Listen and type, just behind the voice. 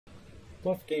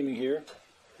BLUF Gaming here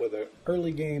with an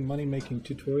early game money making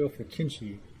tutorial for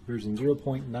Kenshi version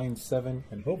 0.97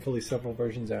 and hopefully several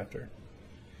versions after.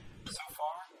 So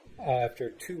far, after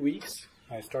 2 weeks,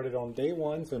 I started on day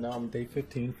 1, so now I'm day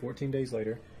 15, 14 days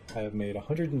later. I have made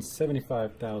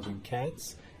 175,000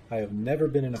 cats. I have never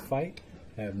been in a fight.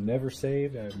 I have never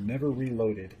saved. I have never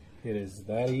reloaded. It is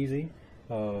that easy.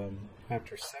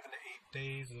 After 7 to 8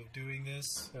 days of doing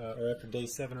this, or after day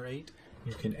 7 or 8,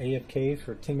 you can AFK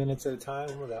for 10 minutes at a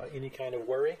time without any kind of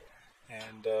worry,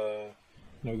 and go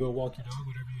walk your dog,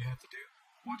 whatever you have to do.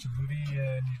 Watch a movie,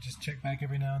 and you just check back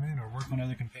every now and then, or work on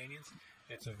other companions.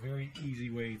 It's a very easy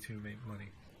way to make money.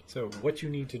 So what you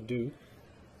need to do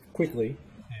quickly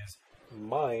is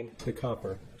mine the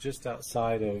copper just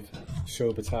outside of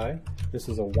Shobutai. This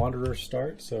is a wanderer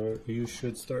start, so you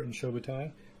should start in Shobutai.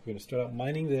 You're going to start out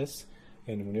mining this,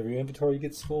 and whenever your inventory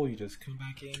gets full, you just come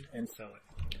back in and sell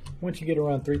it. Once you get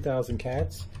around 3,000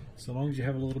 cats, so long as you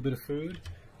have a little bit of food,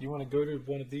 you want to go to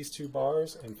one of these 2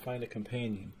 bars and find a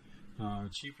companion.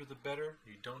 Cheaper the better.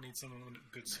 You don't need someone with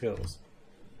good skills.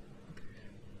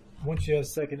 Once you have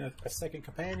a second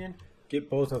companion, get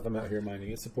both of them out here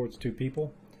mining. It supports 2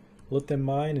 people. Let them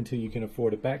mine until you can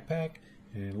afford a backpack,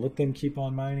 and let them keep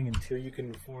on mining until you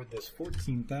can afford this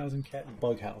 14,000 cat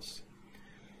bug house.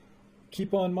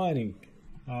 Keep on mining.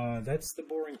 That's the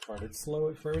boring part. It's slow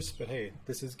at first, but hey,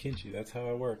 this is Kenshi. That's how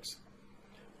it works.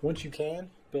 Once you can,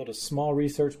 build a small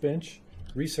research bench,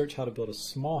 research how to build a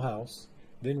small house,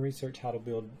 then research how to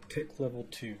build tech level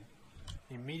 2.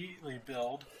 Immediately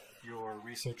build your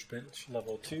research bench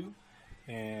level 2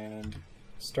 and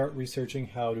start researching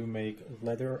how to make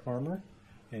leather armor,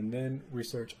 and then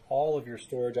research all of your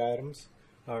storage items,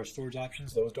 storage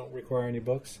options. Those don't require any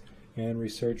books. And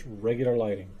research regular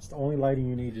lighting. It's the only lighting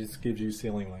you need. Just gives you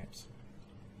ceiling lamps.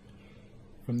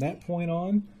 From that point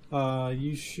on,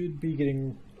 you should be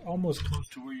getting almost close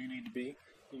to where you need to be.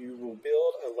 You will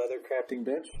build a leather crafting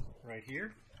bench right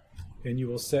here, and you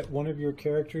will set one of your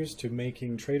characters to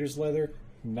making trader's leather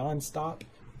non-stop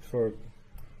for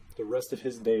the rest of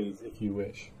his days if you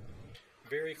wish.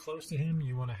 Very close to him,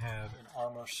 you want to have an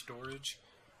armor storage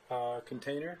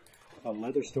container, a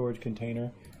leather storage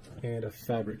container, and a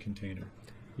fabric container.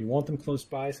 You want them close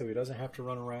by so he doesn't have to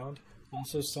run around.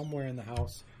 Also, somewhere in the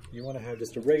house, you want to have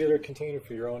just a regular container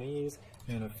for your own ease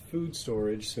and a food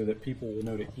storage so that people will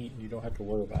know to eat and you don't have to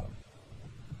worry about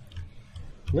it.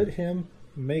 Let him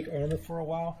make armor for a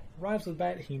while. Right off the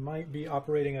bat, he might be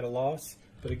operating at a loss,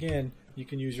 but again, you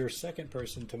can use your second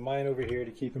person to mine over here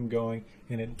to keep him going,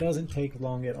 and it doesn't take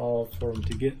long at all for him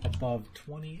to get above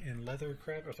 20 in leather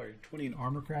craft, 20 in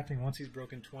armor crafting. Once he's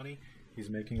broken 20, he's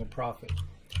making a profit.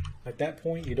 At that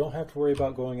point, you don't have to worry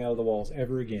about going out of the walls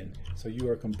ever again, so you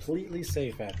are completely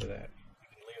safe after that. You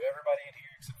can leave everybody in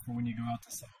here except for when you go out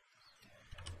to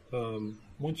sell.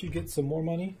 Once you get some more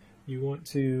money, you want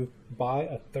to buy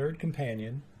a 3rd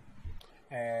companion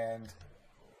and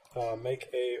make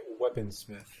a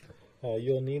weaponsmith.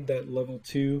 You'll need that level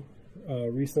 2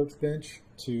 research bench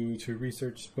to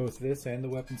research both this and the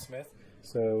weaponsmith.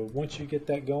 So once you get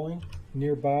that going,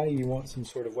 nearby you want some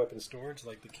sort of weapon storage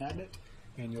like the cabinet,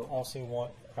 and you'll also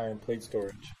want iron plate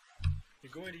storage.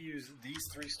 You're going to use these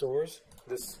 3 stores,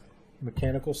 this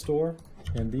mechanical store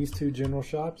and these 2 general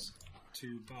shops,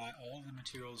 to buy all the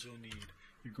materials you'll need.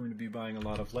 You're going to be buying a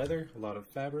lot of leather, a lot of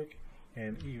fabric,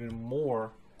 and even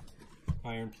more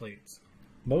iron plates.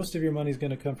 Most of your money is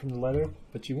going to come from the leather,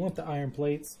 but you want the iron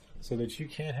plates so that you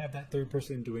can have that 3rd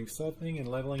person doing something and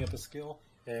leveling up a skill.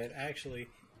 And actually,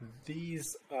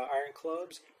 these iron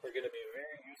clubs are going to be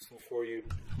very useful for you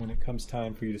when it comes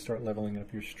time for you to start leveling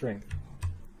up your strength.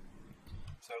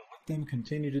 So let them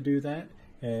continue to do that,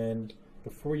 and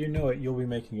before you know it, you'll be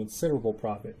making considerable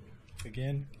profit.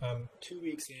 Again, I'm 2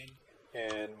 weeks in,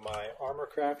 and my armor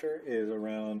crafter is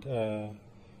around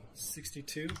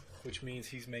 62, which means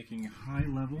he's making high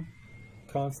level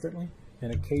constantly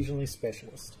and occasionally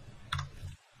specialist.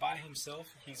 By himself,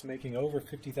 he's making over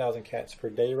 50,000 cats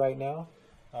per day right now.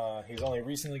 He's only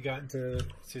recently gotten to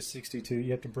 62.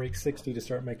 You have to break 60 to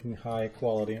start making high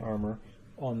quality armor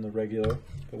on the regular.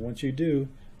 But once you do,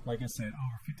 like I said,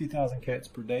 over 50,000 cats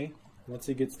per day. Once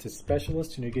he gets to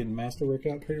specialist and you're getting masterwork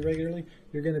out pretty regularly,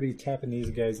 you're going to be tapping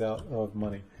these guys out of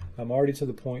money. I'm already to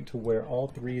the point to where all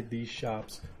 3 of these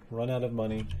shops run out of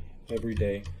money every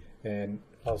day, and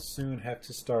I'll soon have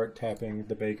to start tapping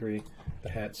the bakery, the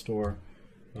hat store,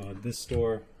 this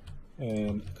store,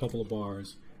 and a couple of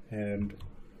bars, and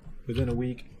within a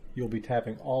week you'll be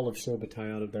tapping all of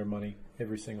Shobutai out of their money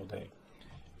every single day.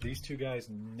 These 2 guys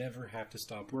never have to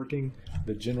stop working.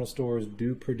 The general stores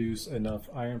do produce enough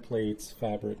iron plates,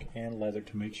 fabric, and leather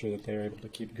to make sure that they're able to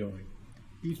keep going.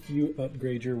 if you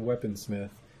upgrade your weaponsmith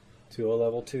to a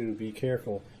level 2, be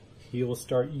careful. He will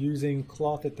start using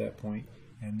cloth at that point,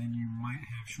 and then you might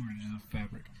have shortages of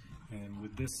fabric. And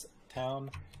with this town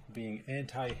being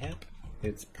anti-hemp,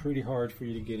 it's pretty hard for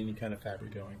you to get any kind of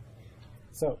fabric going.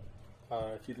 So,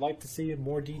 if you'd like to see in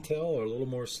more detail or a little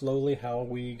more slowly how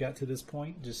we got to this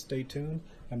point, just stay tuned.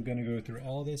 I'm going to go through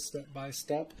all this step by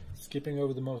step, skipping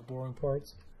over the most boring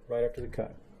parts right after the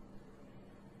cut.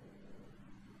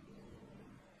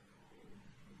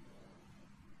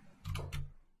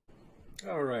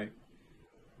 All right,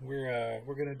 we're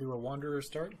going to do a wanderer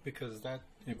start because that,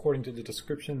 according to the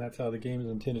description, that's how the game is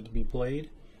intended to be played.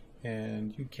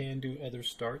 And you can do other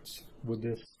starts with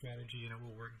this strategy and it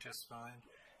will work just fine.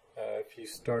 If you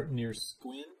start near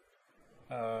Squin,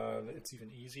 it's even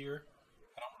easier.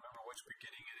 I don't remember which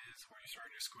beginning it is where you start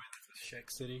near Squin. It's a Shek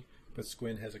city, but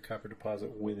Squin has a copper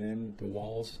deposit within the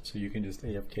walls, so you can just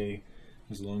AFK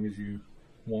as long as you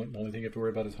want. The only thing you have to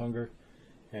worry about is hunger,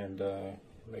 and it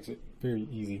makes it very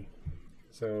easy.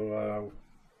 So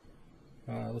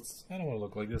let's. I don't want to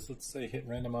look like this. Let's say hit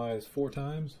randomize 4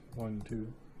 times. 1,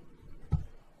 2.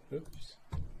 Oops.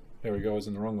 There we go. I was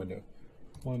in the wrong window.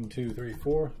 1, 2, 3,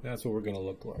 4. That's what we're going to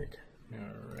look like.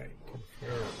 All right.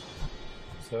 Confirm.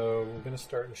 So we're going to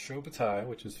start in Shobatai,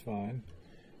 which is fine.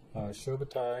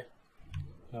 Shobatai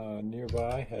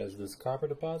nearby has this copper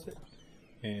deposit,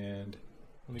 and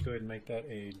let me go ahead and make that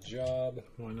a job.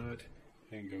 Why not?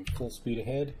 And go full speed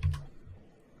ahead.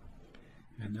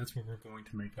 And that's where we're going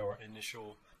to make our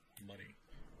initial money.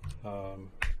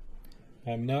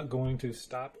 I'm not going to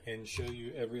stop and show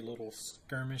you every little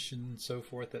skirmish and so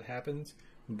forth that happens,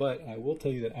 but I will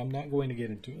tell you that I'm not going to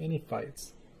get into any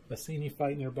fights. If I see any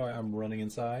fight nearby, I'm running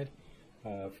inside.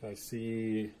 If I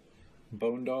see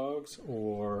bone dogs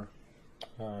or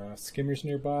skimmers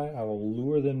nearby, I will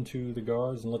lure them to the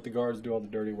guards and let the guards do all the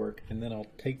dirty work, and then I'll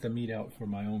take the meat out for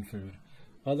my own food.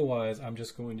 Otherwise, I'm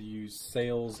just going to use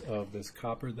sales of this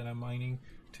copper that I'm mining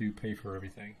to pay for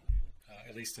everything,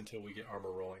 at least until we get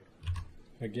armor rolling.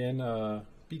 Again,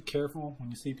 be careful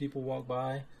when you see people walk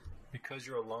by. Because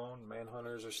you're alone,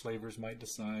 manhunters or slavers might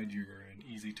decide you're an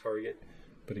easy target.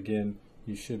 But again,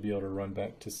 you should be able to run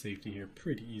back to safety here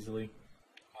pretty easily.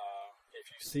 If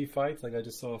you see fights, like I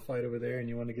just saw a fight over there and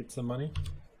you want to get some money,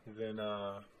 then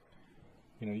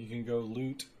you can go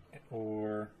loot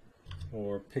or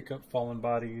pick up fallen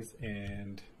bodies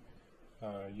and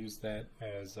use that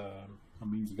as a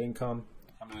means of income.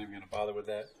 I'm not even going to bother with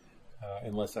that.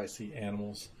 Unless I see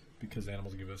animals, because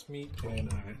animals give us meat,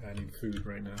 and I need food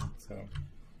right now. So,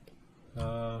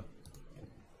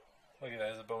 look at that,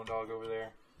 there's a bone dog over there.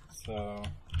 So,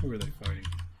 who are they fighting?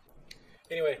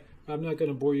 Anyway, I'm not going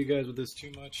to bore you guys with this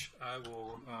too much. I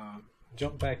will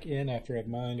jump back in after I've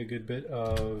mined a good bit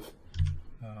of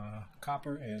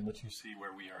copper and let you see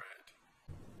where we are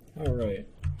at. Alright,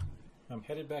 I'm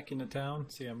headed back into town.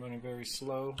 See, I'm running very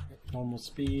slow, at normal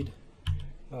speed.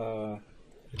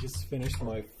 I just finished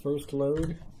my first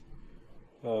load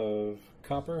of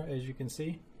copper, as you can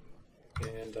see,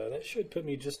 and that should put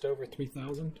me just over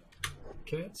 3,000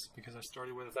 cats because I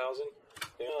started with 1,000.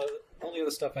 The only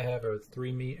other stuff I have are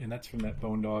 3 meat, and that's from that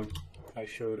bone dog I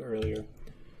showed earlier.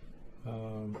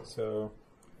 So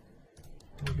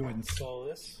let me go ahead and saw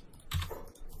this.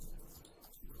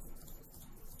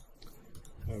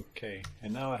 Okay,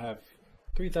 and now I have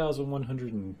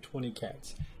 3,120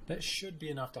 cats. That should be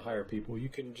enough to hire people. You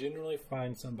can generally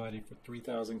find somebody for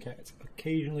 3,000 cats,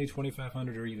 occasionally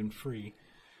 2,500 or even free.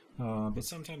 But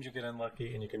sometimes you get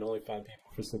unlucky and you can only find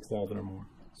people for 6,000 or more.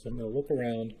 So I'm going to look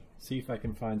around, see if I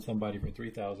can find somebody for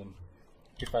 3,000.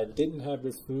 If I didn't have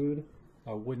this food,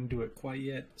 I wouldn't do it quite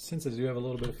yet. Since I do have a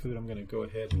little bit of food, I'm going to go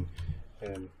ahead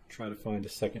and try to find a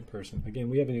second person. Again,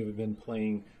 we haven't even been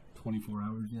playing 24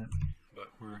 hours yet, but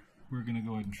we're going to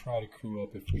go ahead and try to crew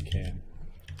up if we can.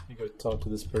 Let me go talk to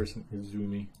this person,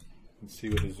 Izumi, and see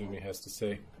what Izumi has to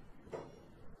say.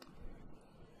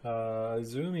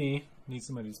 Izumi needs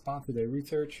somebody to sponsor their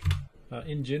research.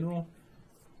 In general,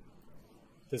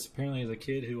 this apparently is a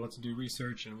kid who wants to do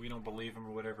research and we don't believe him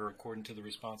or whatever according to the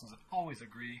responses. Always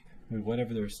agree with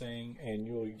whatever they're saying and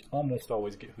you'll almost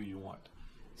always get who you want.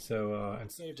 So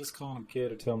instead of just calling him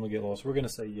kid or telling him to get lost, we're going to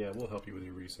say, yeah, we'll help you with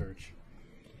your research.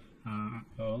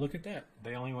 Look at that.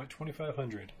 They only went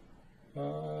 2,500.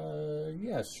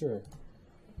 Yeah, sure.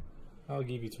 I'll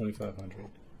give you 2,500.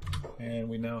 And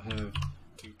we now have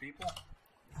 2 people.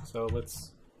 So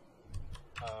let's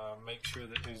make sure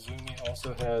that Izumi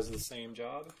also has the same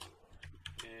job.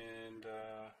 And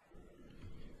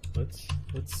let's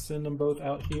send them both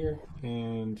out here.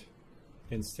 And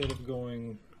instead of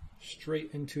going straight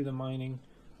into the mining,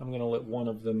 I'm going to let one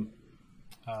of them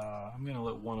I'm going to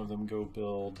let one of them go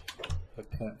build a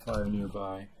campfire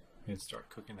nearby and start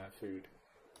cooking that food.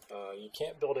 You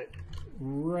can't build it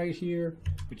right here,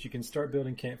 but you can start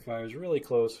building campfires really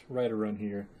close, right around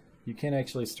here. You can't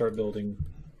actually start building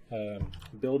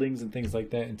buildings and things like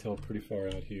that until pretty far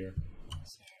out here.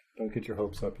 So don't get your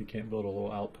hopes up. You can't build a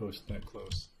little outpost that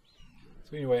close.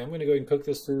 So anyway, I'm going to go ahead and cook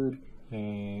this food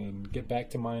and get back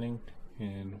to mining,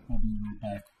 and we'll be right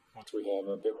back once we have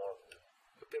a bit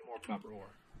more copper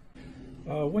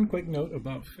ore. One quick note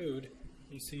about food.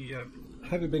 You see, I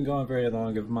haven't been gone very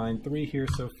long. I've mined 3 here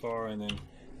so far, and then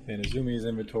in Izumi's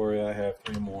inventory I have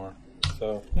 3 more.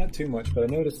 So not too much, but I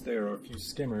noticed there are a few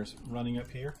skimmers running up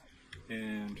here,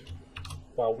 and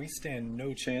while we stand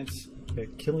no chance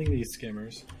at killing these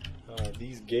skimmers,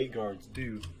 these gate guards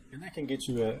do, and that can get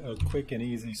you a quick and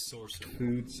easy source of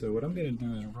food. So what I'm going to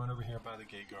do is run over here by the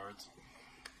gate guards,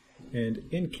 and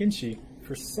in Kenshi,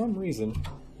 for some reason,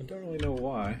 I don't really know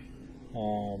why,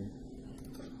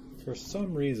 for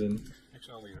some reason,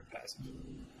 actually I'll leave it passive.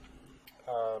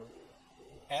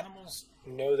 Animals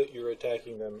know that you're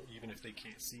attacking them even if they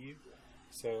can't see you.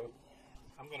 So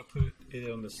I'm going to put it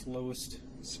on the slowest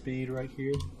speed right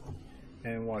here,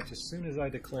 and watch, as soon as I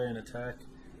declare an attack,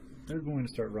 they're going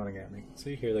to start running at me.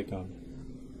 See, here they come.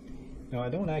 Now I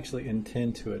don't actually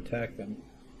intend to attack them.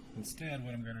 Instead,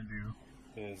 what I'm going to do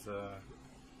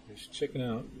is chicken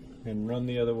out and run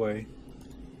the other way,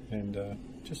 and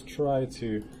just try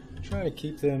to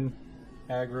keep them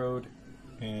aggroed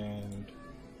and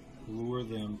lure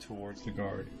them towards the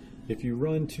guard. If you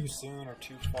run too soon or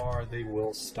too far, they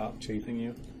will stop chasing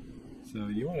you. So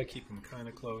you want to keep them kind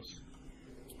of close.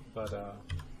 But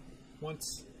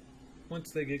once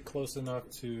they get close enough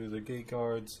to the gate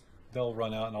guards, they'll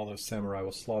run out and all those samurai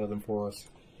will slaughter them for us.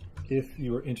 If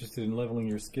you are interested in leveling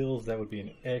your skills, that would be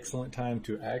an excellent time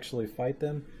to actually fight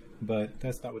them, but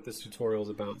that's not what this tutorial is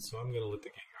about, so I'm going to let the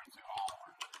gate guards do all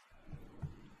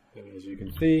the work. And as you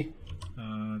can see,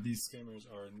 these skimmers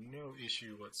are no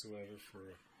issue whatsoever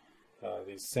for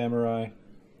these samurai,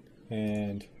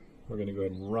 and we're going to go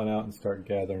ahead and run out and start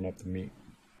gathering up the meat.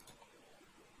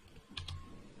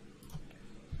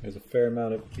 There's a fair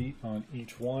amount of meat on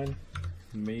each one,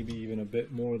 maybe even a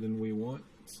bit more than we want.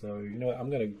 So you know what, I'm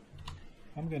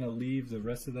gonna leave the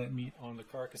rest of that meat on the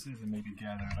carcasses and maybe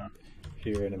gather it up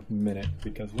here in a minute,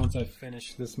 because once I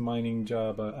finish this mining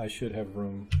job, I should have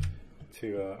room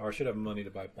to, or I should have money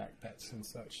to buy backpacks and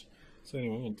such. So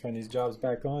anyway, I'm gonna turn these jobs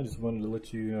back on. Just wanted to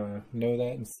let you know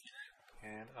that,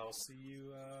 and I'll see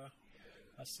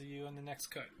you in the next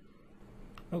cut.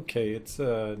 Okay, it's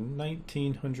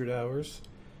 1900 hours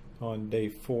on day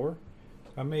 4.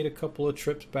 I made a couple of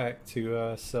trips back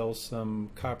to sell some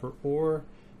copper ore.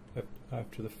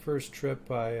 After the first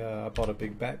trip, I bought a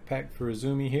big backpack for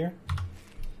Izumi here,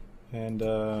 and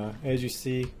as you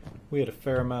see, we had a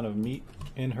fair amount of meat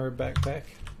in her backpack.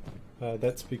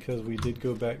 That's because we did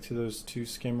go back to those 2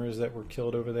 skimmers that were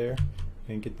killed over there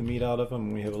and get the meat out of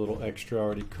them. We have a little extra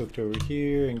already cooked over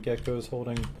here, and Gecko's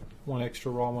holding 1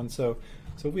 extra raw one. So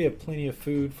we have plenty of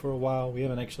food for a while. We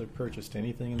haven't actually purchased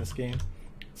anything in this game,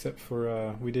 except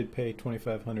for we did pay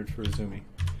 2,500 for Izumi.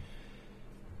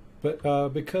 But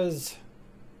because,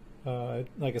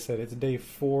 like I said, it's day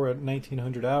 4 at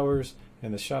 1900 hours,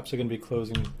 and the shops are going to be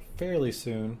closing fairly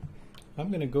soon, I'm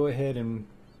going to go ahead and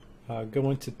go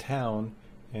into town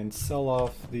and sell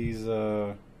off these,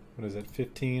 what is it,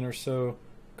 15 or so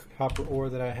copper ore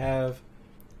that I have,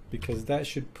 because that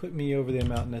should put me over the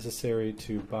amount necessary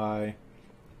to buy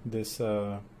this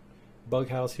bug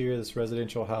house here, this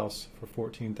residential house, for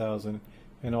 14,000,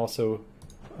 and also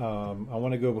I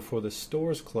want to go before the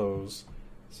stores close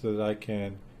so that I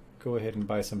can go ahead and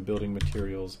buy some building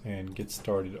materials and get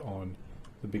started on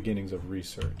the beginnings of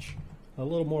research. A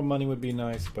little more money would be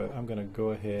nice, but I'm going to go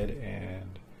ahead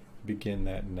and begin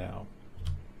that now.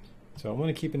 So I'm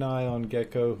going to keep an eye on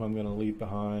Gecko, who I'm going to leave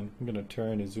behind. I'm going to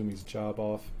turn Izumi's job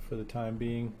off for the time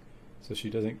being, so she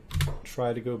doesn't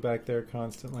try to go back there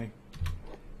constantly.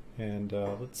 And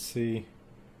let's see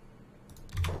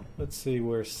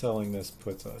where selling this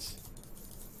puts us.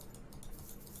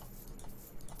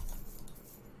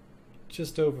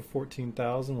 Just over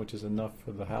 14,000, which is enough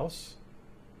for the house.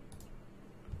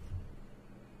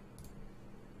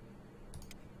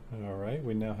 Alright,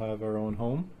 we now have our own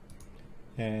home,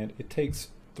 and it takes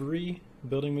 3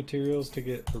 building materials to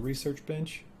get a research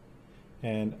bench,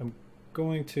 and I'm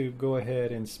going to go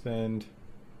ahead and spend,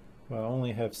 well, I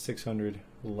only have 600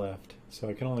 left, so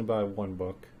I can only buy 1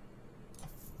 book,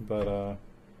 but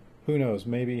who knows,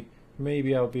 maybe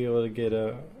I'll be able to get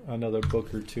another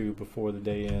book or 2 before the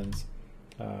day ends.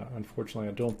 Unfortunately,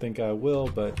 I don't think I will,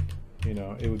 but you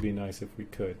know, it would be nice if we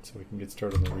could, so we can get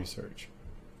started on the research.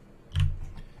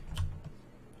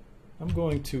 I'm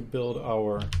going to build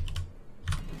our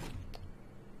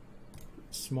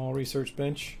small research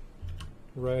bench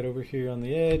right over here on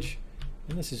the edge,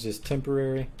 and this is just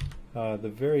temporary.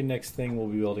 The very next thing we'll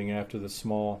be building after the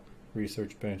small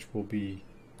research bench will be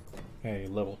a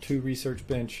level 2 research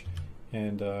bench,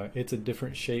 and it's a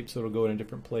different shape, so it'll go in a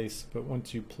different place. But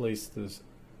once you place the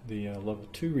level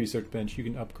 2 research bench, you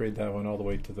can upgrade that one all the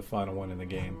way to the final one in the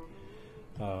game.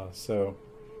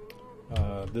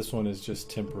 This one is just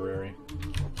temporary.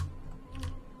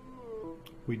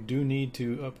 We do need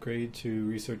to upgrade to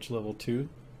research level 2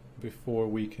 before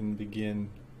we can begin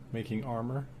making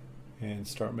armor and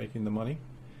start making the money.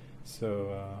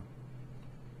 So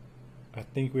I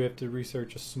think we have to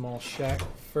research a small shack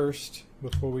first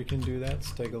before we can do that.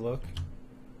 Let's take a look.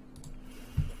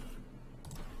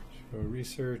 Show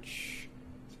research.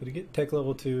 So to get tech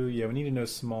level 2, yeah, we need to know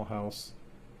small house.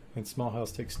 And small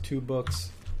house takes 2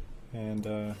 books. And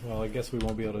well, I guess we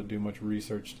won't be able to do much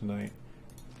research tonight.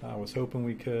 I was hoping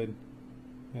we could.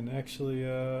 And actually,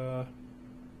 well,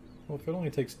 if it only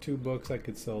takes 2 books, I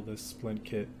could sell this splint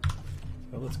kit.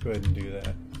 So let's go ahead and do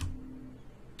that.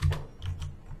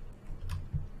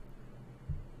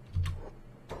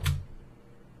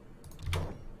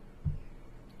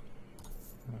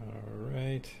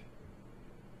 Alright.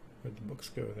 Where'd the books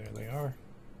go? There they are.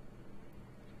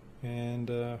 And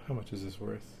how much is this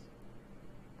worth?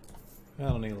 I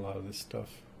don't need a lot of this stuff.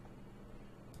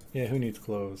 Yeah, who needs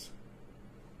clothes?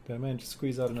 Did I manage to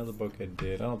squeeze out another book? I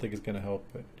did. I don't think it's going to help,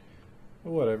 but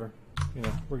whatever. You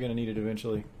know, we're going to need it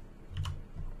eventually.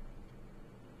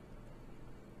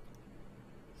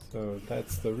 So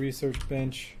that's the research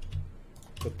bench.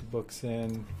 Put the books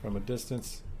in from a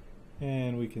distance,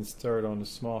 and we can start on the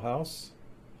small house.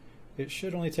 It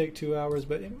should only take 2 hours,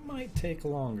 but it might take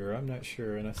longer. I'm not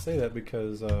sure, and I say that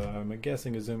because I'm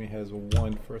guessing Azumi has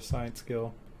 1 for a science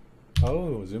skill.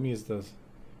 Oh, Azumi is the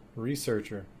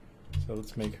researcher. So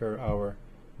let's make her our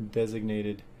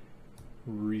designated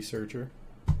researcher,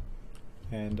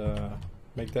 and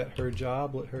make that her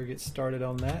job. Let her get started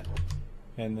on that,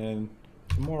 and then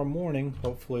tomorrow morning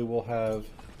hopefully we'll have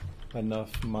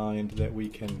enough mined that we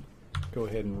can go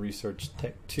ahead and research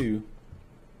Tech 2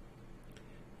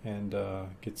 and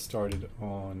get started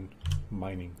on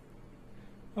mining.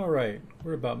 Alright,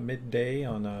 we're about midday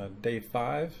on day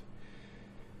 5.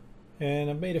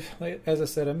 And I made, as I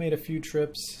said, I made a few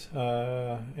trips,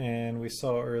 and we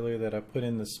saw earlier that I put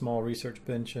in the small research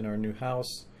bench in our new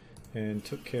house and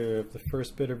took care of the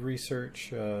first bit of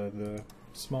research, the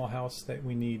small house that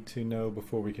we need to know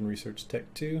before we can research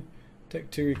Tech 2. Tech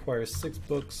 2 requires 6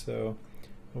 books, so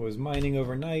I was mining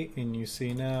overnight, and you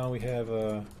see now we have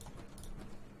what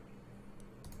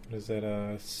is that,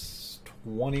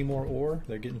 20 more ore.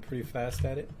 They're getting pretty fast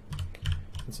at it.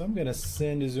 And so I'm going to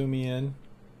send Izumi in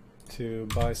to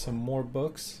buy some more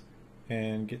books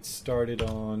and get started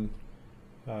on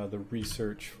the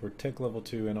research for tech level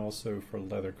 2 and also for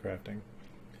leather crafting.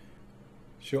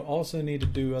 She'll also need to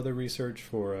do other research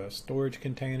for storage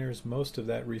containers. Most of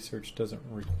that research doesn't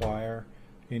require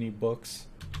any books,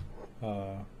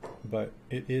 but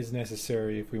it is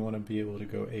necessary if we want to be able to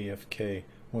go AFK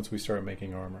once we start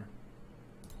making armor.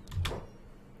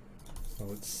 So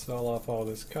let's sell off all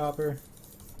this copper.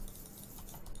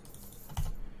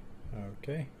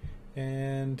 Okay,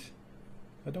 and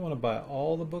I don't want to buy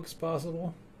all the books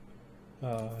possible,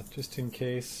 just in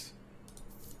case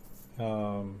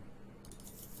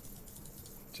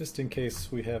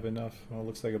we have enough. Well, it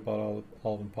looks like I bought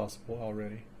all of them possible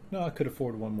already. No, I could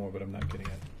afford 1 more, but I'm not getting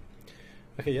it.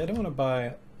 Okay, yeah, I don't want to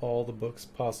buy all the books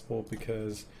possible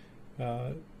because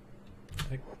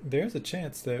there's a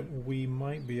chance that we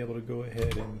might be able to go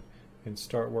ahead and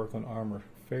start work on armor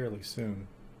fairly soon.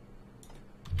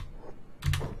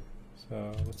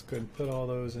 So let's go ahead and put all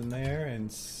those in there and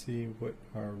see what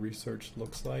our research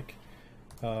looks like.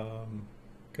 Gonna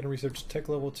research tech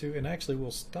level 2, and actually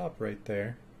we'll stop right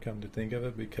there, come to think of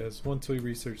it, because once we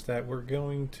research that, we're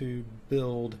going to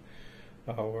build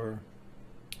our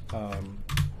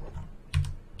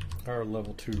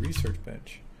level 2 research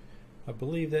bench. I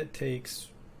believe that takes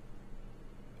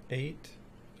 8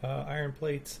 iron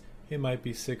plates. It might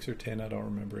be 6 or 10, I don't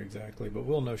remember exactly, but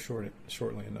we'll know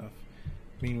shortly enough.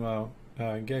 Meanwhile,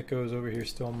 Gecko's over here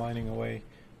still mining away.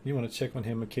 You want to check on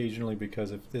him occasionally,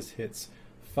 because if this hits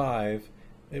 5,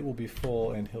 it will be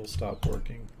full and he'll stop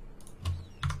working.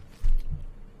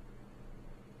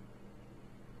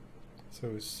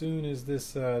 So as soon as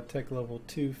this tech level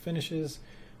 2 finishes,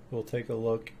 we'll take a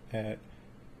look at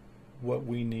what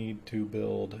we need to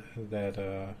build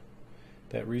that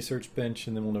that research bench,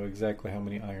 and then we'll know exactly how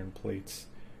many iron plates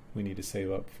we need to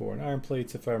save up for. And iron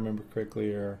plates, if I remember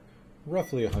correctly, are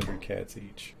roughly 100 cats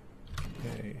each.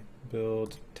 Okay,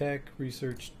 build tech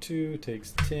research 2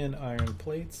 takes 10 iron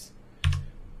plates.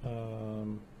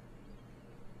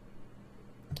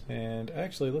 And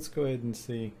actually, let's go ahead and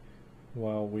see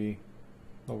while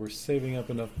we're saving up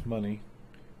enough money,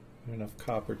 enough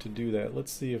copper to do that.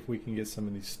 Let's see if we can get some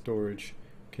of these storage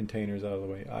containers out of the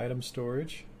way. Item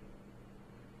storage.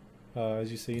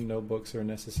 As you see, no books are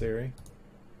necessary.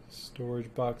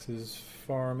 Storage boxes,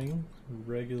 farming,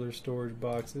 regular storage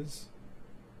boxes.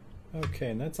 Okay,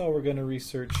 and that's all we're going to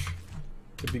research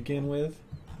to begin with.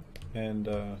 And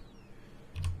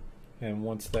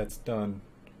once that's done,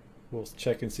 we'll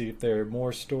check and see if there are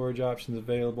more storage options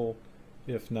available.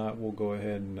 If not, we'll go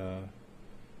ahead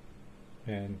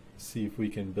and see if we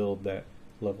can build that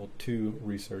level 2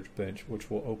 research bench,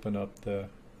 which will open up the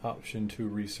option to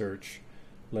research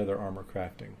leather armor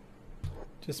crafting.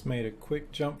 Just made a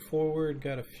quick jump forward,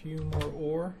 got a few more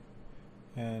ore,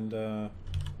 and we're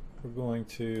going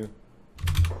to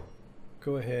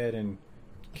go ahead and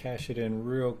cash it in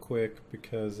real quick,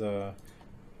 because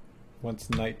once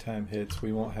nighttime hits,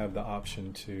 we won't have the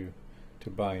option to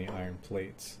buy any iron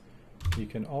plates. You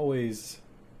can always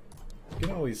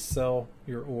sell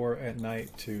your ore at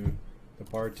night to the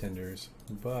bartenders,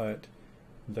 but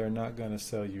they're not going to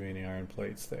sell you any iron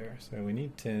plates there. So we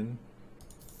need 10.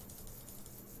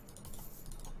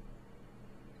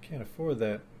 Can't afford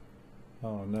that.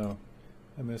 Oh no,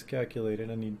 I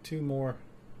miscalculated. I need 2 more.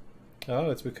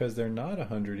 Oh, it's because they're not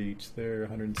 100 each. They're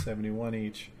 171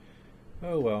 each.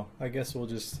 Oh well, I guess we'll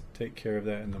just take care of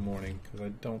that in the morning, because I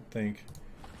don't think.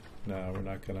 No, we're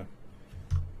not gonna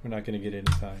get it in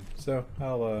time. So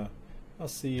I'll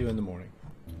see you in the morning.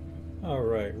 All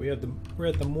right, we're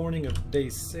at the morning of day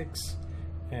 6,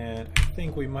 and I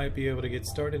think we might be able to get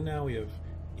started now. We have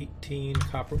 18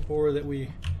 copper ore that we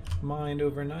mined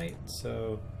overnight,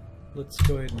 so let's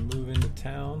go ahead and move into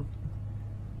town,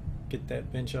 get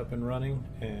that bench up and running,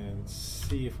 and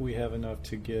see if we have enough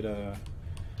to get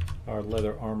our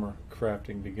leather armor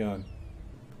crafting begun.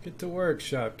 Get to work,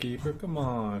 shopkeeper. Come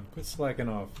on, quit slacking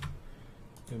off.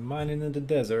 Been mining in the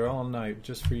desert all night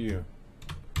just for you.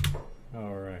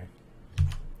 Alright.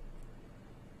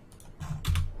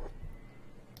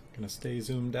 Gonna stay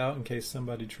zoomed out in case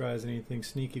somebody tries anything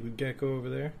sneaky with Gecko over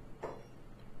there.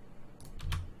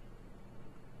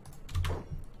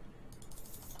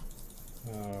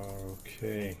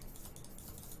 Okay.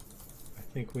 I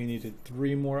think we needed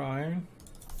 3 more iron.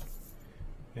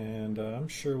 And I'm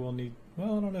sure we'll need,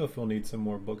 well, I don't know if we'll need some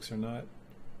more books or not.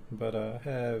 But I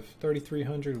have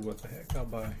 3,300. What the heck? I'll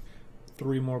buy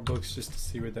 3 more books just to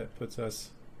see where that puts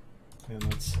us. And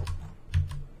let's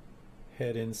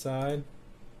head inside.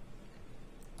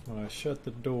 I shut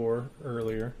the door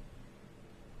earlier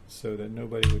so that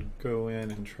nobody would go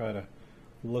in and try to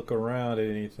look around at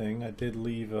anything. I did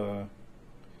leave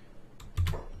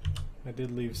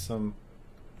some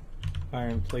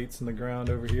iron plates in the ground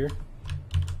over here.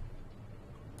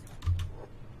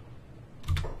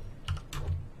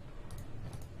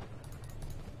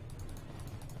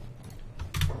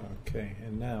 Okay,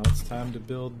 and now it's time to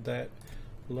build that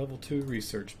level 2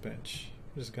 research bench.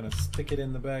 I'm just gonna stick it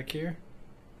in the back here.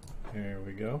 There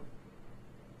we go.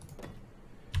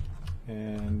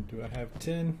 And do I have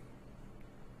 10?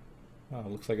 Oh,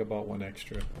 looks like I bought 1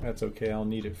 extra. That's okay, I'll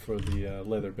need it for the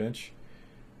leather bench.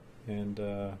 And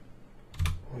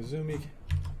Izumi,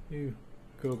 you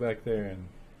go back there and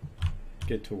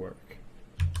get to work.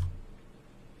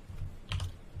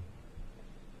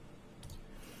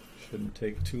 Shouldn't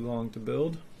take too long to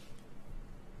build.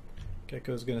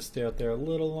 Gecko's going to stay out there a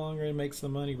little longer and make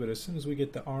some money, but as soon as we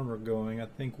get the armor going, I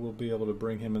think we'll be able to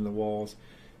bring him in the walls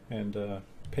and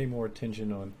pay more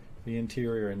attention on the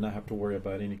interior and not have to worry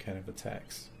about any kind of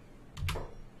attacks.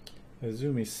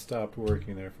 Izumi stopped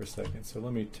working there for a second, so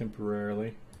let me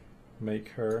temporarily make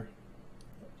her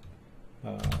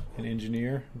an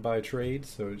engineer by trade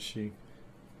so that she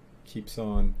keeps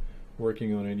on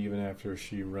working on it even after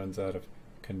she runs out of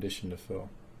condition to fill.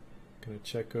 Gonna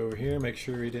check over here, make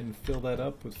sure he didn't fill that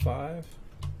up with 5.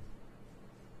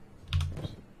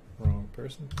 Oops, wrong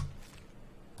person.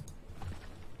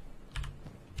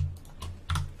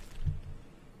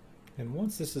 And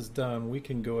once this is done, we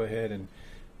can go ahead and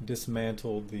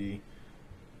dismantle the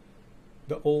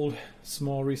old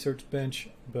small research bench,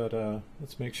 but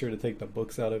let's make sure to take the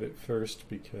books out of it first,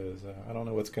 because I don't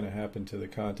know what's going to happen to the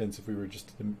contents if we were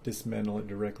just to dismantle it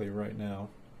directly right now.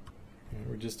 And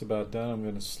we're just about done. I'm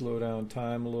going to slow down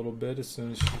time a little bit as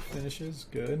soon as she finishes.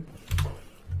 Good.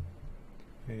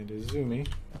 And Izumi,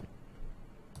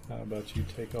 How about you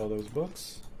take all those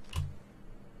books,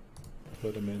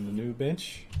 put them in the new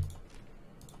bench.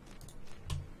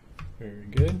 Very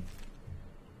good.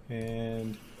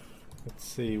 And let's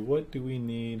see, what do we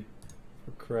need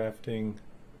for crafting?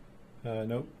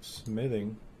 Nope,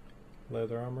 smithing.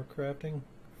 Leather armor crafting.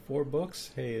 4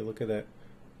 books? Hey, look at that.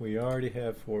 We already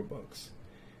have 4 books.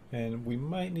 And we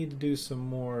might need to do some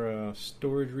more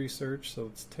storage research, so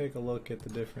let's take a look at the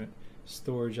different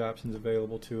storage options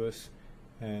available to us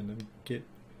and get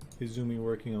Izumi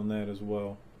working on that as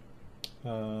well.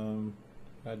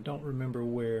 I don't remember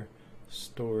where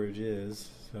storage is,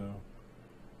 so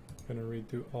I'm going to read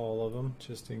through all of them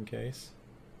just in case.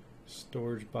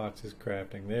 Storage boxes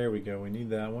crafting. There we go. We need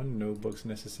that one. No books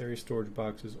necessary. Storage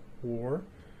boxes or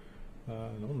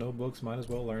no books. Might as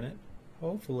well learn it.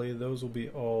 Hopefully those will be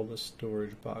all the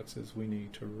storage boxes we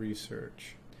need to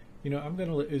research. You know, I'm going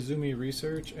to let Izumi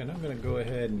research, and I'm going to go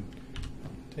ahead and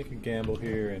take a gamble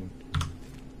here and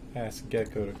ask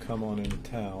Gecko to come on into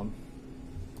town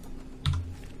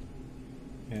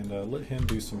and let him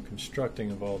do some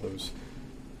constructing of all those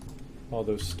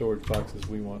storage boxes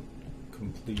we want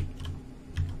complete.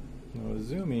 Now,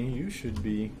 Izumi, you should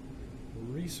be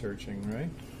researching, right?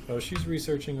 Oh, she's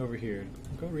researching over here.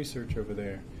 Go research over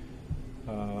there.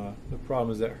 The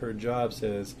problem is that her job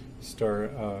says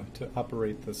start to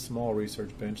operate the small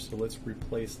research bench, so let's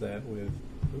replace that with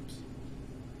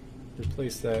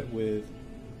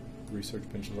research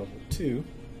bench level 2,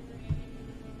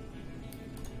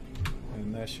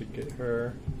 and that should get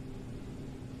her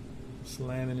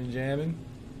slamming and jamming.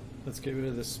 Let's get rid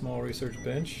of this small research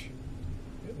bench.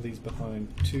 It leaves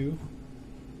behind 2.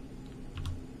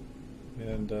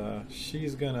 And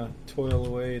she's gonna toil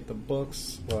away at the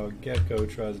books while Gecko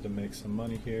tries to make some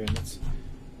money here, and let's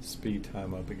speed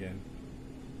time up again.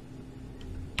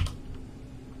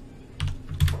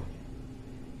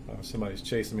 Oh, somebody's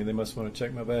chasing me. They must want to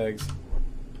check my bags.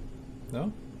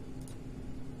 No?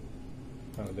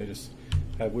 Oh, they just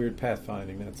have weird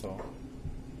pathfinding, that's all.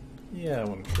 Yeah, I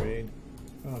want to trade.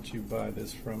 Why don't you buy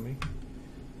this from me?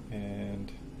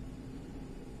 And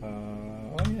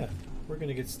oh yeah, we're going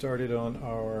to get started on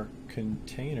our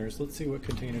containers. Let's see what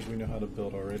containers we know how to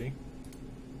build already.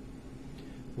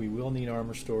 We will need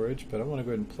armor storage, but I want to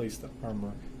go ahead and place the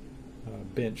armor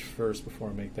bench first before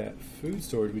I make that. Food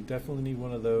storage, we definitely need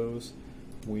one of those.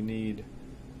 We need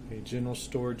a general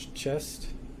storage chest,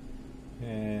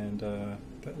 and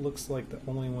that looks like the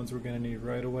only ones we're going to need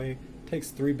right away. It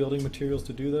takes 3 building materials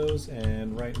to do those,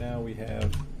 and right now we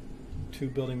have 2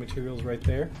 building materials right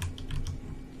there.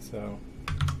 So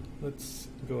let's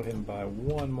go ahead and buy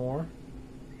 1 more.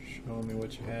 Show me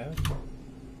what you have.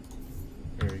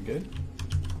 Very good.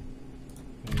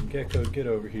 And Gecko, get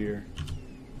over here,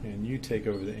 and you take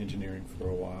over the engineering for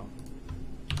a while.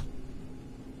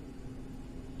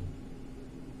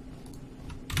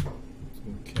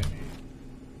 Okay,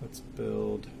 let's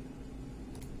build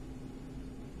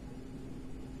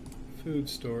food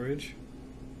storage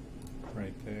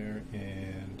right there,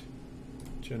 and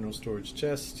general storage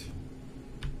chest.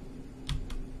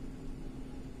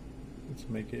 Let's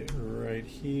make it right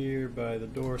here by the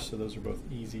door so those are both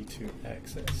easy to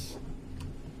access.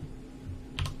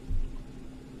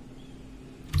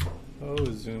 Oh,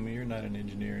 Izumi, you're not an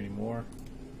engineer anymore.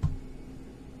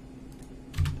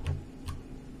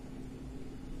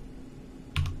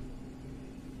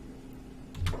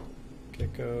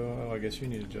 Gecko, oh, I guess you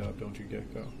need a job, don't you,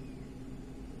 Gecko?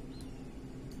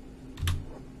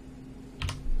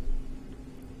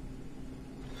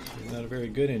 He's not a very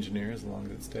good engineer as long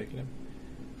as it's taking him.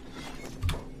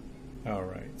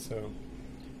 Alright, so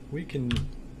we can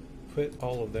put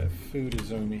all of that food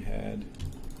Izumi had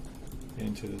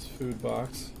into this food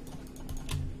box.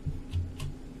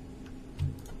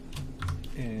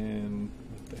 And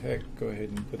what the heck, go ahead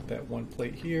and put that 1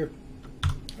 plate here.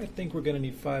 I think we're going to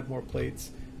need 5 more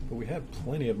plates, but we have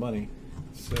plenty of money.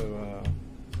 So,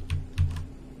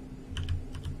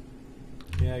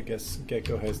 yeah, I guess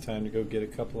Gecko has time to go get a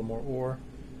couple of more ore.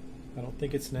 I don't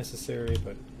think it's necessary,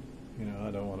 but you know,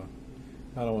 I don't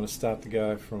want to stop the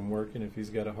guy from working if he's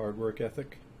got a hard work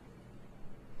ethic.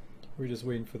 We're just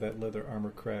waiting for that leather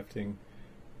armor crafting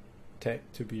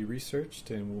tech to be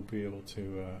researched, and we'll be able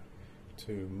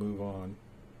to move on.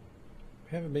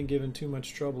 We haven't been given too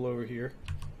much trouble over here.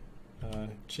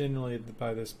 Generally,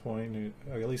 by this point,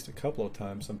 at least a couple of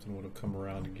times, something would have come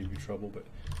around to give you trouble, but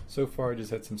so far I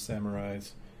just had some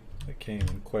samurais that came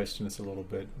and questioned us a little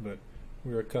bit, but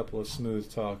we were a couple of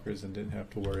smooth talkers and didn't have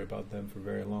to worry about them for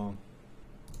very long.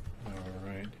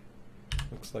 Alright,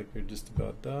 looks like they're just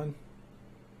about done.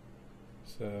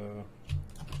 So,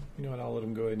 you know what, I'll let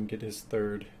him go ahead and get his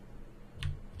third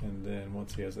and then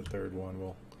once he has a third one,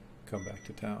 we'll come back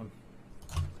to town.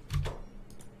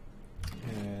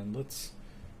 And let's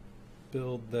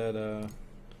build that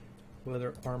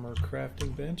leather armor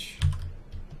crafting bench.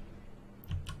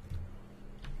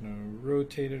 I'm gonna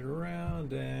rotate it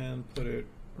around and put it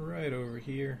right over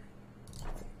here.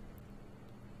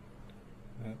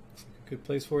 That looks like a good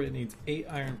place for it. It needs 8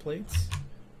 iron plates.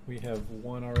 We have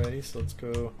 1 already, so let's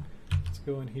go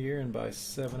in here and buy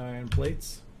 7 iron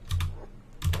plates.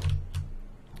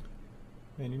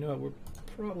 And you know what, we're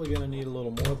probably going to need a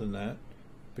little more than that,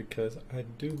 because I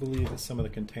do believe that some of the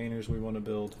containers we want to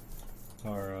build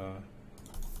are I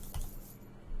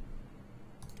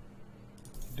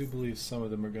do believe some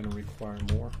of them are going to require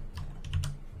more,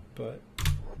 but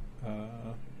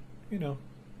you know,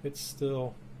 it's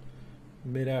still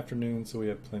mid-afternoon, so we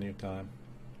have plenty of time.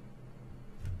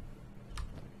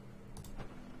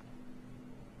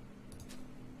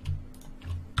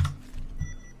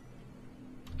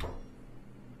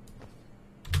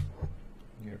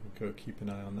 Here we go, keep an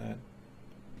eye on that.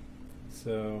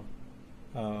 So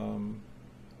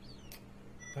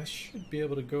I should be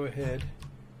able to go ahead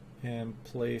and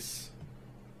place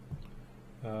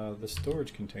the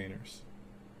storage containers,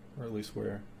 or at least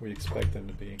where we expect them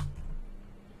to be.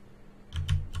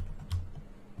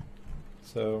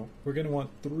 So we're going to want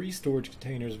 3 storage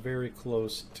containers very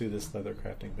close to this leather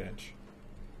crafting bench.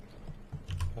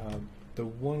 The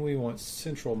one we want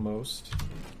central most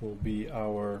will be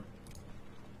our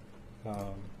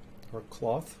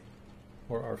cloth,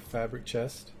 or our fabric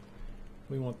chest.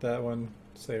 We want that one,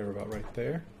 say, about right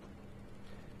there.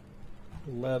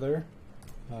 Leather,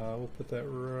 we'll put that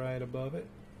right above it.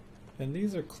 And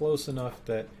these are close enough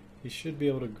that you should be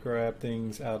able to grab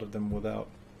things out of them without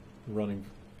running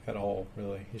at all,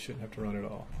 really. You shouldn't have to run at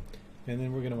all. And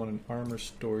then we're going to want an armor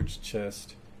storage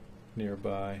chest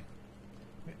nearby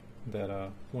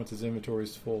that once his inventory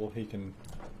is full, he can,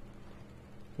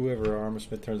 whoever our armor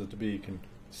smith turns out to be, can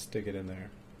stick it in there.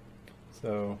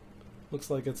 So looks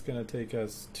like it's going to take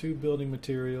us 2 building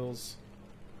materials,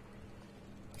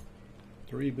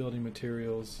 3 building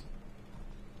materials,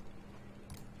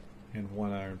 and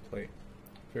 1 iron plate.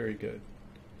 Very good.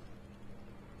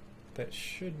 That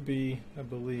should be, I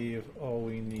believe, all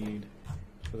we need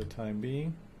for the time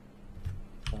being.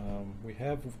 We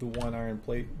have the 1 iron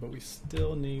plate, but we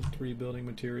still need 3 building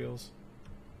materials.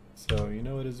 So you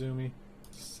know what, Izumi?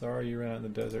 Sorry you ran out in the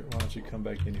desert. Why don't you come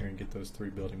back in here and get those 3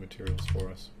 building materials for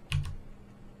us?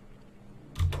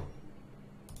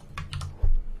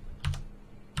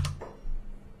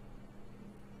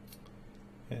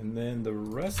 And then the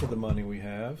rest of the money we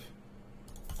have,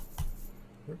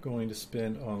 we're going to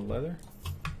spend on leather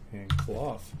and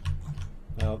cloth.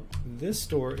 Now this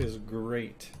store is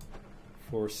great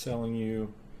for selling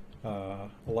you a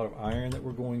lot of iron that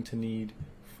we're going to need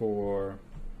for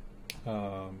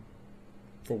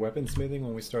weaponsmithing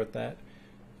when we start that.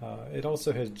 It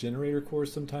also has generator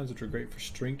cores sometimes, which are great for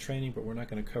strength training, but we're not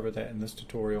going to cover that in this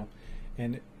tutorial.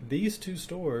 And these 2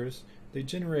 stores, they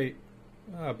generate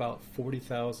about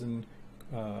 40,000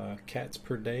 cats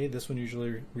per day. This one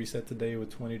usually resets the day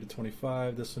with 20 to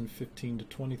 25, this one 15 to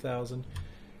 20,000,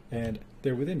 and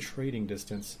they're within trading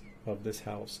distance of this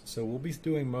house. So we'll be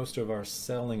doing most of our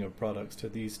selling of products to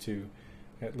these 2,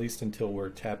 at least until we're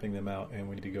tapping them out and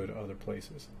we need to go to other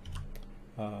places.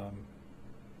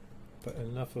 But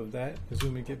enough of that.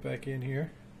 Izumi, get back in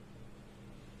here.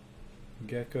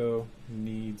 Gecko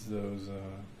needs those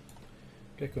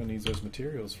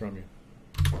materials from you.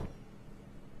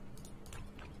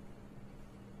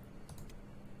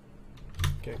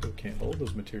 Gecko can't hold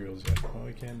those materials yet. Oh,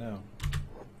 he can now.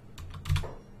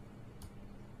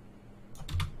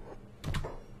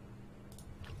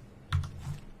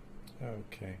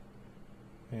 Okay.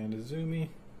 And Izumi,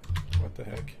 what the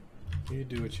heck? You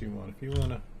do what you want. If you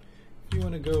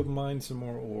wanna go mine some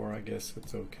more ore, I guess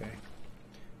it's okay.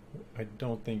 I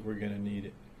don't think we're gonna need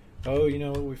it. Oh, you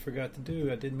know what we forgot to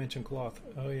do? I did mention cloth.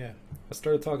 Oh yeah. I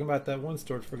started talking about that one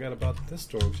store, forgot about this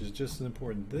store, which is just as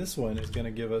important. This one is going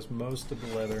to give us most of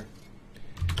the leather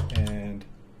and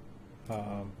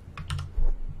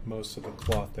most of the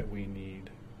cloth that we need.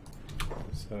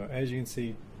 So as you can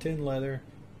see, 10 leather,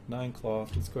 9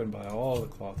 cloth. Let's go ahead and buy all the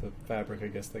cloth, the fabric I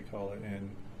guess they call it,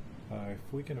 and if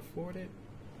we can afford it,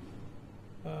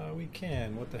 we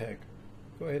can. What the heck.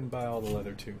 Go ahead and buy all the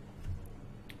leather too.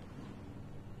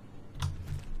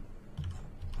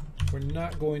 We're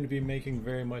not going to be making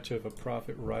very much of a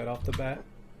profit right off the bat,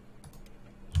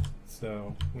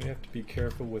 so we have to be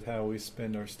careful with how we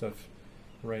spend our stuff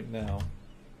right now.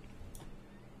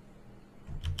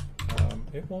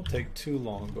 It won't take too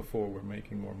long before we're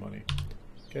making more money.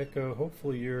 Gecko,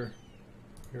 hopefully you're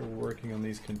we're working on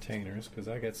these containers because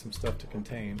I got some stuff to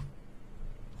contain.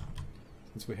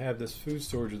 Since we have this food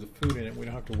storage with the food in it, we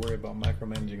don't have to worry about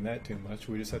micromanaging that too much.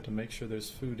 We just have to make sure there's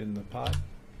food in the pot,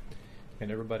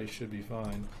 and everybody should be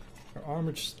fine. Our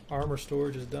armor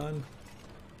storage is done.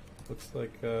 Looks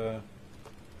like our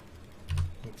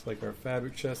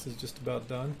fabric chest is just about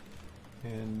done.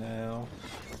 And now,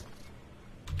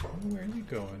 where are you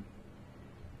going?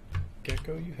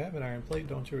 Gecko, you have an iron plate,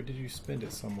 don't you, or did you spend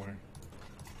it somewhere?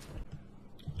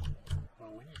 Well,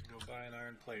 we need to go buy an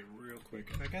iron plate real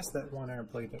quick. I guess that one iron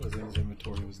plate that was in his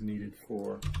inventory was needed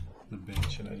for the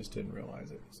bench, and I just didn't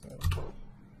realize it. So,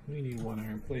 we need one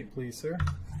iron plate, please, sir.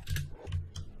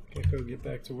 Gecko, get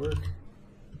back to work.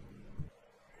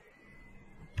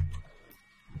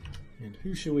 And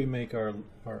who should we make our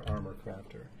armor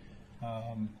crafter?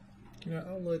 You know,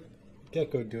 I'll let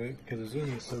Gecko do it because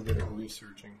Azumi is so good at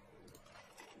researching.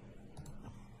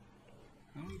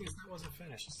 Oh, I guess that wasn't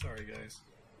finished. Sorry, guys.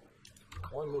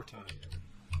 One more time.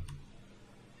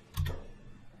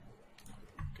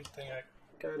 Good thing I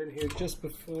got in here just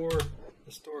before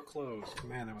the store closed.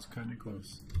 Man, that was kind of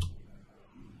close.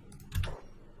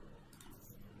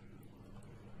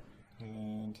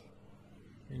 And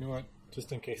you know what?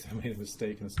 Just in case I made a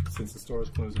mistake, and since the store is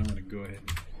closed, I'm going to go ahead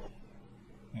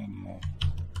and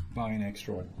buy an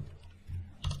extra one.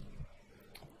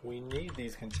 We need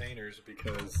these containers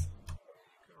because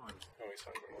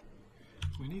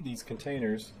we need these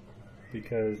containers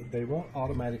because they won't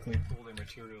automatically pull their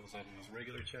materials out of these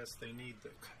regular chests. They need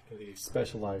the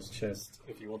specialized chests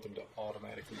if you want them to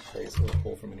automatically place or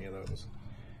pull from any of those.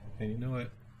 And you know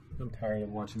what? I'm tired of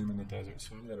watching them in the desert,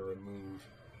 so I'm going to remove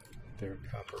their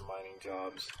copper mining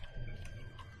jobs.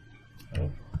 Oh,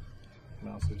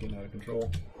 mouse is getting out of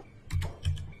control.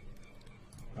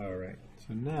 Alright,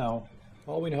 so now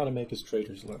all we know how to make is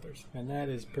trader's leathers, and that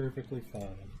is perfectly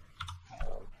fine.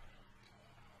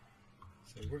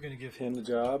 So we're going to give him the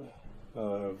job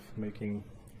of making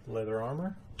leather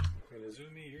armor. And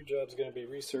Azumi, your job's going to be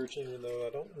researching, even though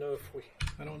I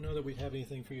don't know that we have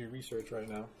anything for you to research right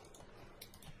now.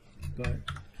 But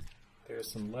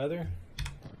there's some leather.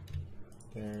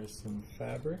 There's some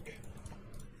fabric.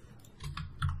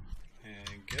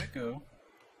 And Gecko,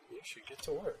 you should get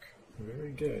to work.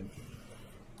 Very good.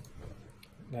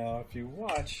 Now, if you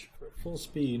watch for full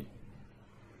speed,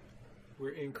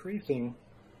 we're increasing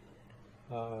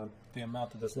the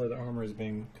amount that this leather armor is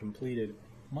being completed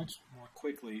much more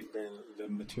quickly than the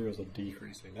materials are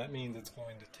decreasing. That means it's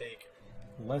going to take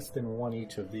less than one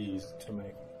each of these to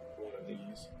make one of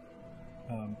these.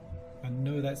 I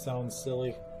know that sounds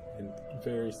silly and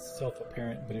very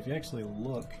self-apparent, but if you actually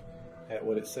look at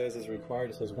what it says is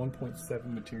required, it says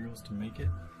 1.7 materials to make it.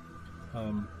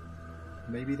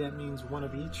 Maybe that means one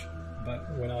of each,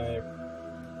 but when I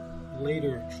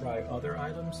later try other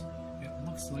items, it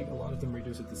looks like a lot of them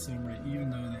reduce at the same rate, even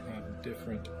though they have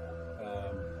different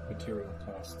material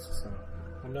costs. So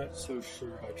I'm not so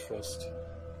sure I trust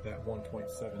that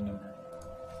 1.7 number.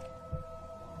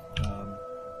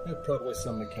 There's probably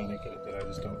some mechanic in it that I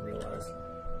just don't realize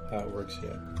how it works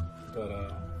yet.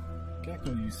 But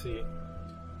Gecko, you see,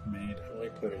 made, let me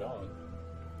put it on,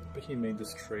 but he made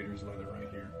this trader's leather right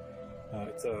here.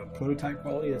 It's a prototype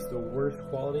quality, it's the worst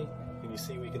quality, and you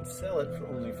see we can sell it for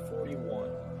only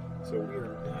 41. So we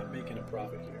are not making a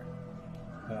profit here.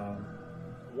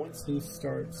 Once he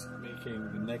starts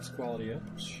making the next quality up,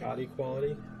 shoddy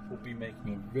quality, we'll be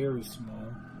making a very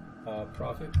small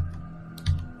profit.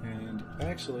 And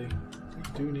actually, we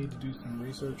do need to do some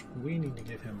research. We need to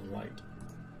give him light.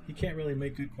 He can't really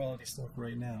make good quality stuff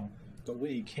right now, but when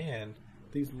he can,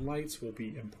 these lights will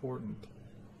be important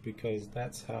because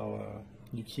that's how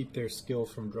you keep their skill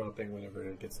from dropping whenever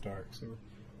it gets dark. So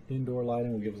indoor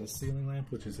lighting will give us a ceiling lamp,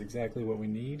 which is exactly what we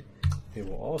need. It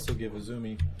will also give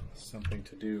Azumi something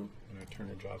to do when I turn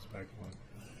her jobs back on.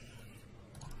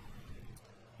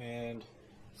 And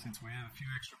since we have a few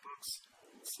extra books,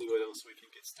 let's see what else we can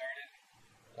get started.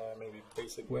 Maybe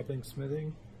basic weapon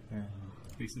smithing and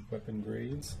basic weapon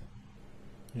grades.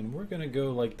 And we're going to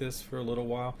go like this for a little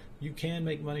while. You can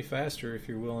make money faster if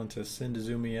you're willing to send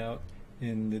Azumi out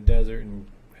in the desert and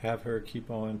have her keep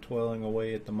on toiling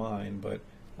away at the mine, but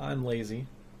I'm lazy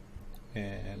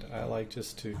and I like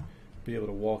just to be able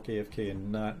to walk AFK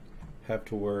and not have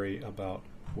to worry about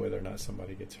whether or not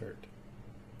somebody gets hurt.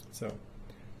 So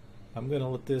I'm going to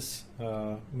let this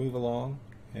move along,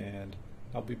 and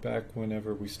I'll be back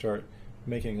whenever we start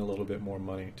making a little bit more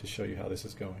money to show you how this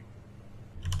is going.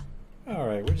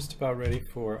 Alright, we're just about ready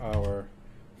for our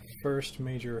first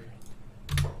major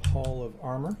haul of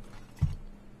armor.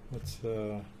 Let's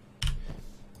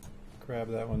grab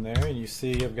that one there, and you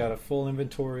see I've got a full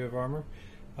inventory of armor.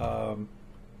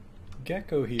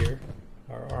 Gecko here,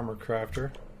 our armor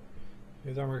crafter,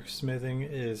 his armor smithing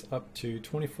is up to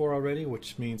 24 already,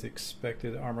 which means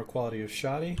expected armor quality of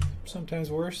shoddy. Sometimes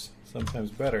worse,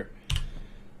 sometimes better.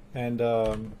 And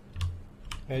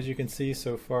as you can see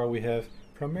so far, we have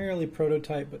primarily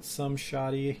prototype, but some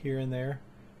shoddy here and there.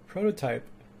 Prototype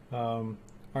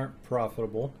aren't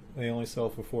profitable. They only sell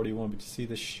for 41, but you see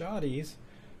the shoddies,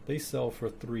 they sell for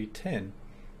 310.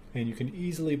 And you can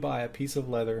easily buy a piece of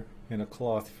leather and a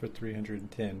cloth for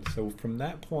 310. So from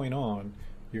that point on,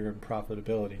 you're in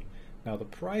profitability. Now the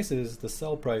prices, the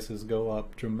sell prices go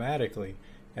up dramatically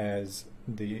as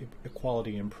the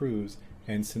quality improves.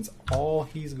 And since all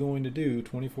he's going to do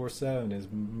 24/7 is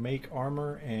make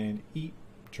armor and eat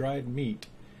dried meat,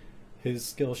 his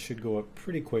skills should go up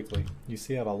pretty quickly. You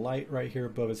see I have a light right here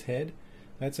above his head.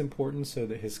 That's important so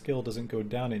that his skill doesn't go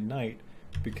down at night,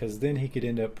 because then he could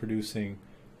end up producing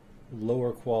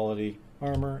lower quality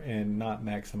armor and not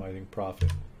maximizing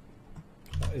profit.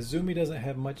 Izumi doesn't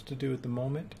have much to do at the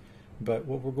moment, but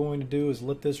what we're going to do is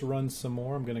let this run some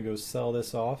more. I'm going to go sell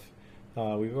this off.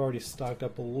 We've already stocked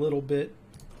up a little bit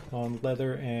on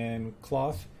leather and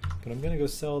cloth, but I'm going to go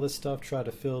sell this stuff, try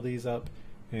to fill these up,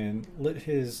 and let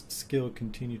his skill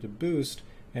continue to boost.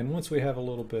 And once we have a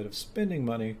little bit of spending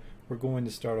money, we're going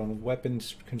to start on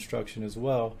weapons construction as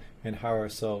well and hire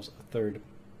ourselves a third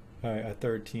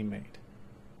teammate.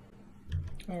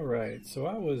 Alright, so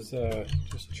I was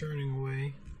just churning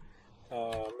away,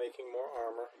 making more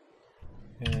armor,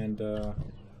 and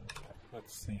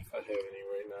let's see if I have any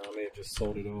right now. I may have just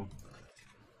sold it all.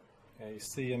 You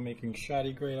see I'm making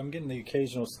shoddy grade. I'm getting the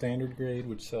occasional standard grade,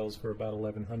 which sells for about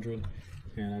 1100,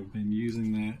 and I've been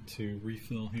using that to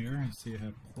refill here. You see I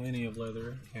have plenty of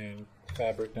leather and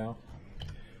fabric now,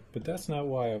 but that's not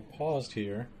why I paused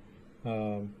here.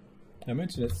 I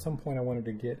mentioned at some point I wanted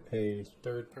to get a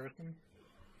third person,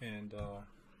 and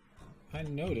I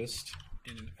noticed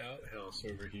in an outhouse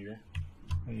over here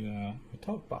a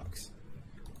talk box,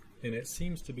 and it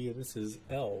seems to be this is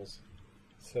Els.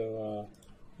 So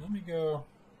let me go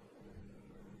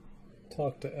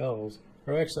talk to Els.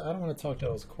 Or actually, I don't want to talk to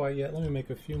Els quite yet. Let me make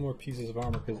a few more pieces of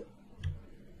armor, because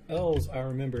Els, I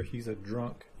remember he's a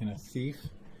drunk and a thief,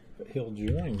 but he'll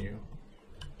join you.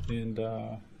 And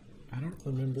I don't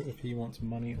remember if he wants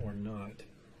money or not.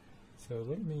 So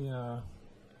let me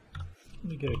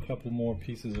get a couple more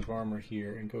pieces of armor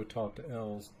here and go talk to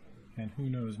Els. And who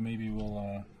knows, maybe we'll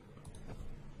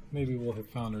have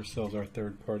found ourselves our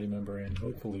third party member, and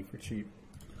hopefully for cheap.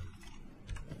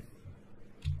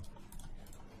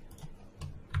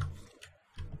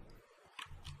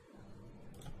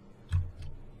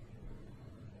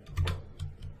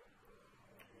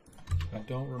 I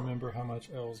don't remember how much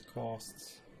Els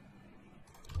costs.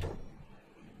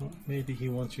 Well, maybe he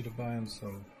wants you to buy him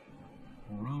some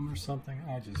rum or something.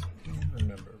 I just don't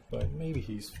remember. But maybe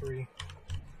he's free.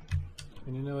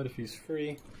 And you know what? If he's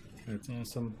free, that's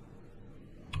awesome.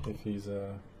 If he's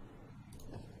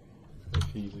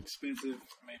expensive,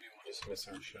 maybe we'll just miss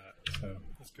our shot. So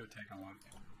let's go take a look.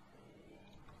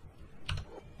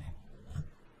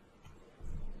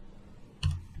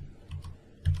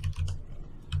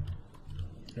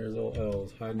 There's old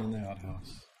Els hiding in the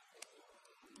outhouse.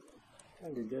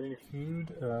 Did we get any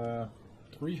food?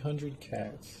 300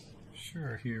 cats.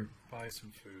 Sure, here, buy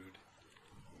some food.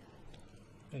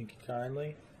 Thank you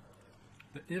kindly.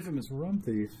 The infamous rum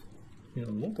thief. You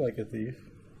don't look like a thief.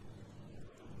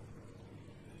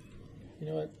 You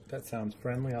know what? That sounds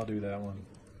friendly. I'll do that one.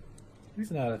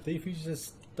 He's not a thief. He's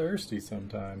just thirsty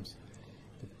sometimes.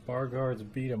 The bar guards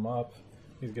beat him up.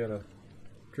 He's got to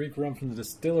drink rum from the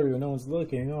distillery when no one's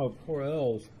looking. Oh, poor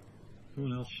Els. No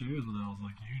one else shares with Els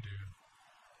like you do.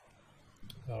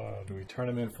 Do we turn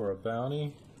him in for a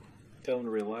bounty? Tell him to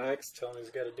relax? Tell him he's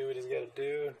got to do what he's got to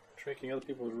do? Drinking other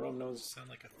people's rum knows to sound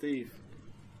like a thief.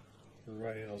 You're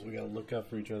right, Els. We got to look out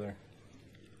for each other.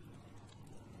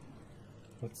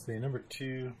 Let's see. Number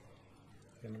 2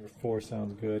 and number 4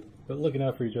 sounds good. But looking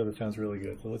out for each other sounds really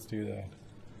good. So let's do that.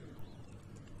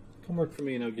 Come work for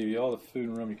me and I'll give you all the food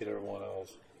and rum you could ever want,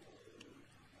 Els.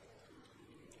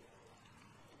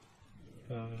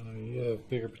 You have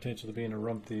bigger potential to being a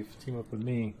rum thief. Team up with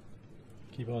me.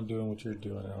 Keep on doing what you're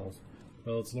doing, Els.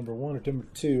 Well, it's number 1 or number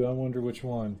 2. I wonder which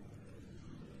one.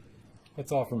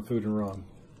 Let's offer him food and rum.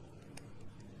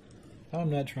 I'm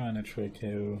not trying to trick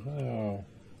you. Oh.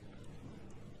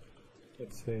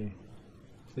 Let's see.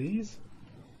 Please?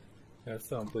 Yes,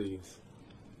 tell him please.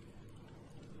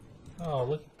 Oh,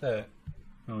 look at that.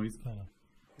 Oh, he's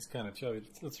kind of chubby.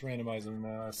 Let's randomize him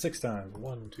 6 times.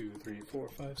 1, 2, 3, 4,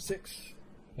 5, 6.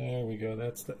 There we go.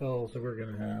 That's the Els that we're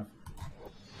gonna have.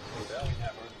 So now we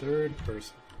have our third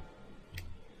person.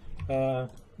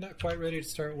 Not quite ready to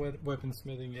start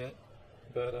weaponsmithing yet,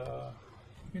 but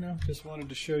you know, just wanted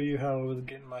to show you how I was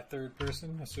getting my third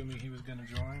person, assuming he was going to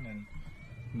join. And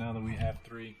now that we have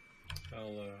 3,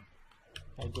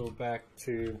 I'll go back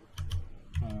to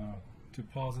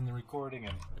pausing the recording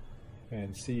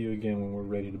and see you again when we're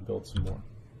ready to build some more.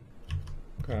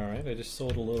 Alright, I just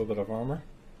sold a little bit of armor.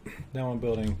 Now I'm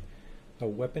building a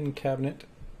weapon cabinet,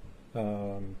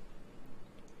 an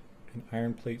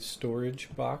iron plate storage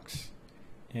box,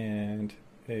 and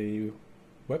a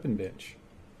weapon bench.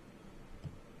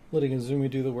 Letting Azumi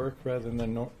do the work rather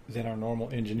than our normal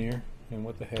engineer, and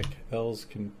what the heck, Els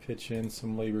can pitch in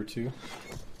some labor too.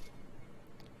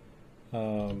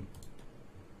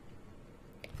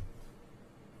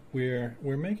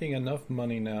 We're making enough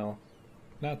money now,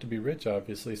 not to be rich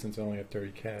obviously since I only have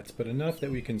 30 cats, but enough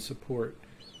that we can support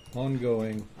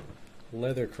ongoing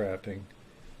leather crafting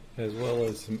as well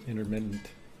as some intermittent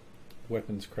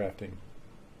weapons crafting.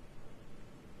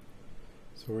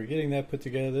 So we're getting that put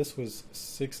together. This was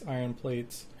 6 iron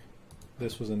plates,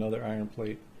 this was another iron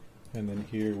plate, and then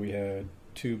here we had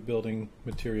 2 building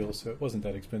materials, so it wasn't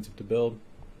that expensive to build.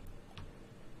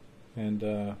 And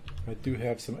I do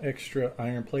have some extra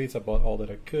iron plates. I bought all that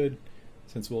I could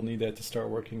since we'll need that to start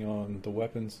working on the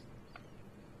weapons.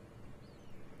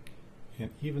 And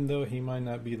even though he might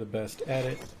not be the best at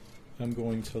it, I'm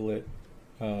going to let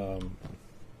oh,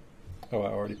 I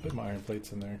already put my iron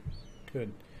plates in there.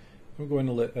 Good. I'm going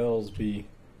to let Els be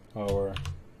our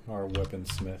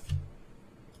weaponsmith,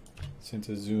 since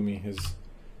Azumi has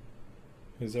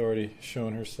already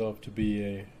shown herself to be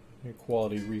a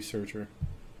quality researcher.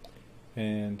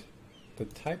 And the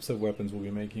types of weapons we'll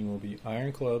be making will be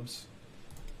iron clubs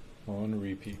on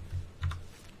repeat.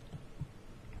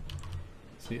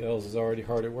 See, Els is already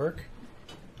hard at work.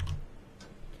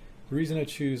 The reason I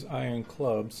choose iron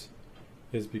clubs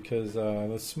is because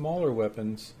the smaller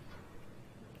weapons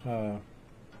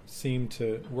seem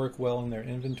to work well in their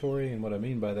inventory, and what I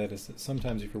mean by that is that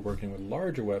sometimes if you're working with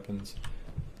larger weapons,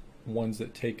 ones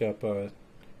that take up a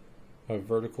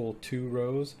vertical 2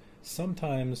 rows,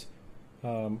 sometimes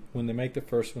when they make the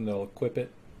first one they'll equip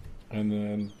it, and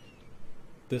then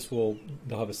they'll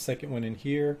have a second one in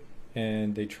here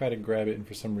and they try to grab it and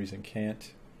for some reason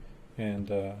can't, and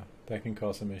that can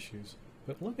cause some issues.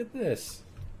 But look at this,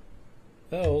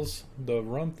 Els, the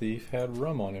rum thief, had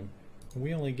rum on him.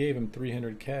 We only gave him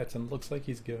 300 cats, and it looks like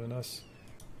he's given us,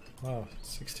 wow,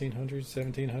 1,600,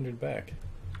 1,700 back.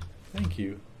 Thank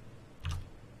you.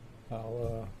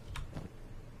 I've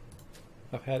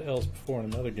had Els before in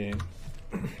another game,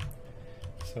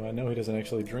 so I know he doesn't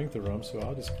actually drink the rum, so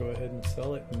I'll just go ahead and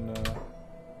sell it, and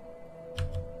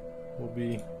we'll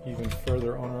be even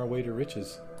further on our way to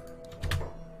riches.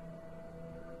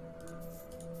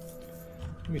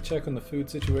 Let me check on the food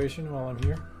situation while I'm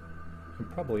here. I'm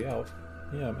probably out.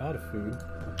 Yeah, I'm out of food.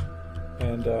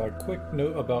 And quick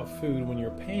note about food: when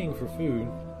you're paying for food,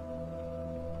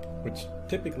 which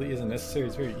typically isn't necessary,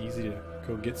 it's very easy to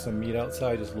go get some meat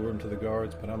outside, just lure them to the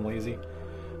guards, but I'm lazy.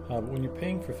 When you're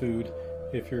paying for food,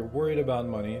 if you're worried about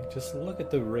money, just look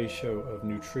at the ratio of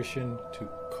nutrition to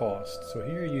cost. So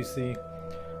here you see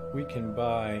we can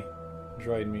buy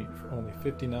dried meat for only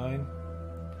 59,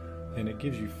 and it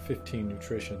gives you 15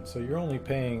 nutrition. So you're only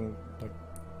paying like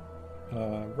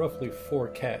roughly 4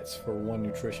 cats for 1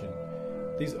 nutrition.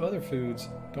 These other foods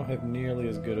don't have nearly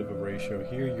as good of a ratio.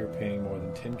 Here you're paying more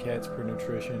than 10 cats per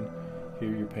nutrition.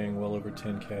 Here you're paying well over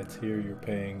 10 cats. Here you're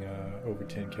paying over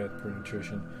 10 cats per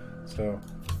nutrition. So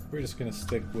we're just going to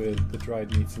stick with the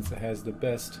dried meat since it has the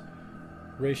best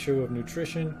ratio of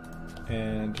nutrition,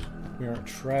 and we aren't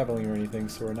traveling or anything,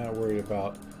 so we're not worried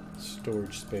about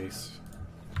storage space.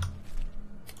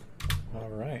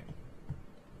 Alright,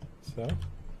 so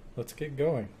let's get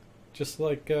going. Just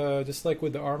like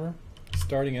with the armor,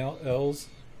 starting out, Els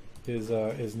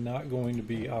is not going to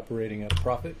be operating at a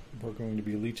profit. We're going to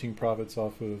be leeching profits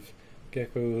off of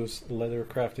Gecko's leather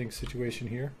crafting situation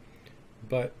here.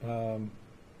 But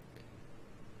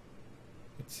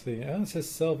let's see, it says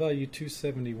sell value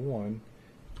 271,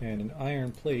 and an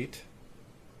iron plate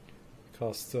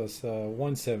costs us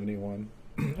 171,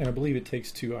 and I believe it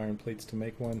takes 2 iron plates to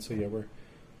make one. So yeah, we're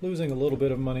losing a little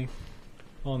bit of money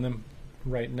on them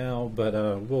right now, but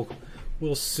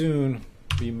we'll soon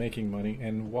be making money.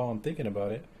 And while I'm thinking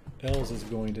about it, Els is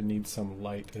going to need some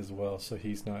light as well, so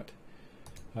he's not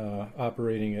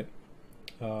operating at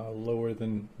lower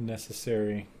than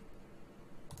necessary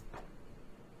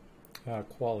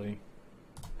quality,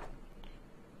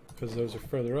 because those are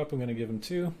further up. I'm going to give him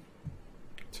two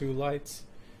lights,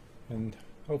 and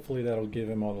hopefully that'll give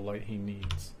him all the light he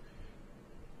needs.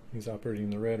 He's operating in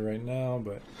the red right now,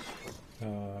 but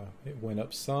it went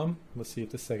up some. Let's see if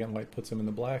the second light puts him in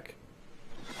the black.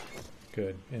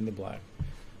 Good, in the black.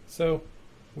 So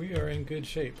we are in good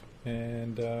shape,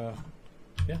 and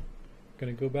yeah,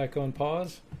 gonna go back on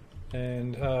pause,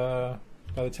 and by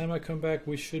the time I come back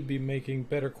we should be making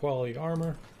better quality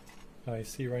armor. I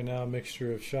see right now a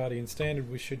mixture of shoddy and standard.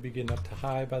 We should be getting up to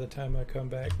high by the time I come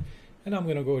back, and I'm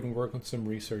gonna go ahead and work on some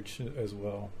research as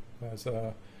well, as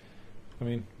I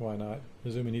mean, why not?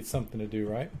 Azumi needs something to do,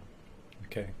 right?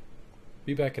 Okay,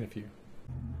 be back in a few.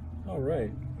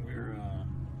 Alright, we're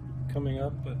coming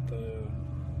up at the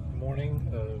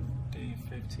morning of day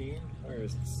 15. Where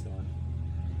is the sun?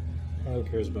 Who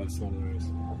cares about sunrise?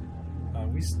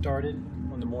 We started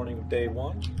on the morning of day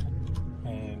 1,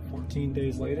 and 14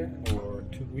 days later, or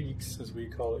 2 weeks as we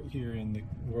call it here in the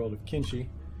world of Kenshi,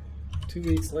 2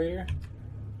 weeks later,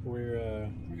 we're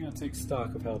going to take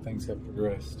stock of how things have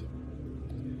progressed.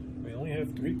 We only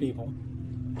have 3 people,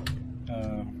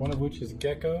 one of which is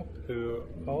Gecko, who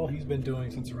all he's been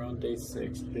doing since around day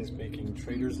 6 is making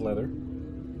trader's leather.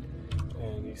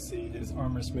 And you see his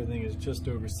armor smithing is just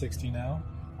over 60 now,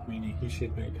 meaning he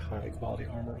should make high quality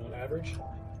armor on average.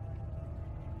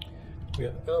 We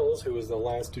have Els, who was the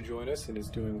last to join us and is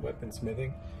doing weapon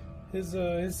smithing. His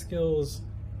skills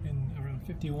in around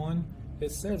 51.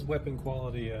 It says weapon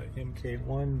quality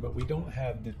MK1, but we don't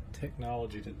have the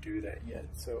technology to do that yet.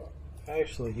 So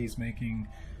actually he's making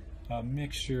a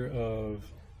mixture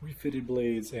of refitted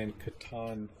blades and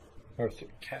katan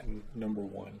number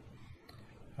 1.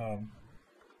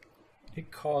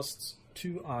 It costs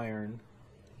 2 iron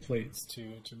plates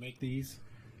to make these,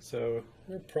 so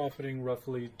we're profiting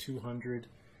roughly 200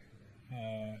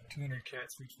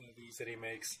 cats for each one of these that he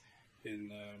makes,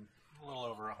 in a little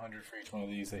over 100 for each one of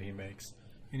these that he makes,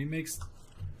 and he makes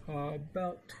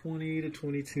about 20 to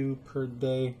 22 per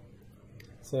day,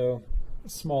 so a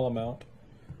small amount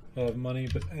of money,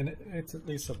 but it's at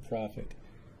least a profit.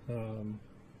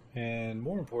 And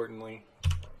more importantly,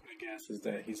 I guess, is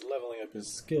that he's leveling up his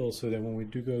skills so that when we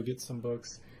do go get some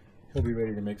books, he'll be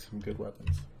ready to make some good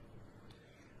weapons.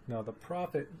 Now the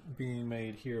profit being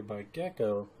made here by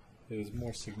Gecko is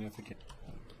more significant.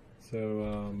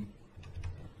 So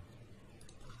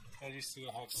as you see,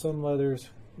 I have some leathers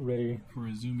ready for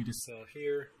Azumi to sell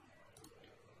here,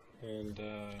 and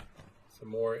some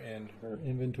more in her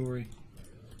inventory,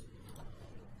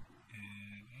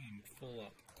 and I'm full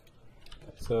up.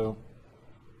 So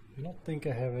I don't think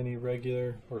I have any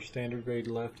regular or standard grade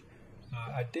left.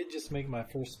 I did just make my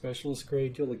first specialist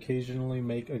grade. You'll occasionally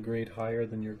make a grade higher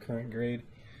than your current grade,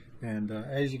 and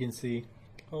as you can see,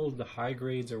 all of the high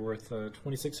grades are worth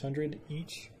 2,600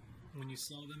 each when you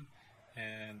sell them,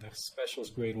 and the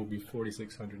specialist grade will be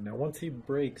 4,600. Now once he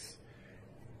breaks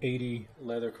 80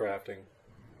 leather crafting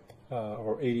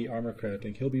or 80 armor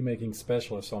crafting, he'll be making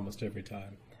specialists almost every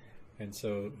time, and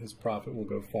so his profit will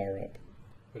go far up.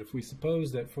 But if we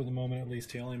suppose that for the moment at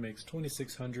least he only makes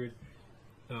 2,600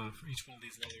 for each one of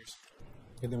these leathers,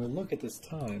 and then we look at this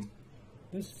time,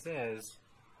 this says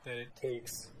that it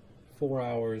takes 4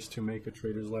 hours to make a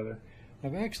trader's leather.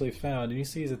 I've actually found, and you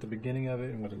see he's at the beginning of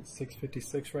it, and what is it,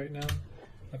 6:56 right now?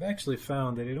 I've actually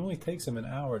found that it only takes him an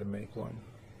hour to make one.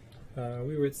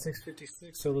 We were at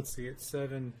 6:56, so let's see, at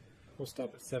 7, we'll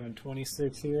stop at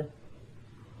 7:26 here.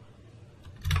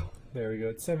 There we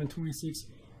go, at 7:26,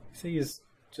 see he's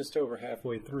just over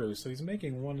halfway through, so he's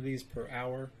making one of these per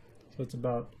hour, so it's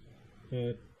about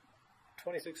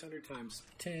 2,600 times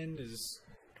 10 is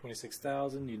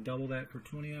 26,000. You double that for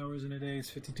 20 hours in a day is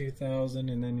 52,000,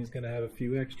 and then he's going to have a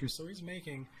few extras. So he's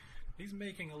making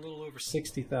a little over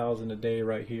 60,000 a day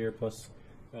right here, plus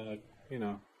you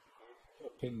know,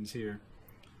 pittance here.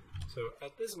 So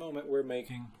at this moment we're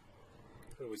making,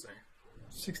 what was that,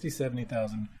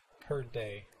 60,000-70,000 per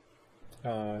day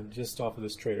just off of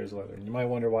this trader's leather. And you might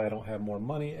wonder why I don't have more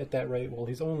money at that rate. Well,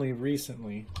 he's only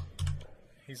recently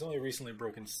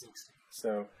broken 60.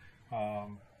 So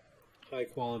high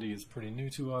quality is pretty new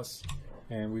to us,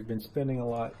 and we've been spending a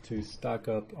lot to stock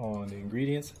up on the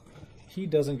ingredients. He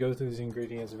doesn't go through his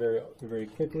ingredients very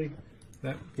quickly.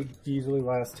 That could easily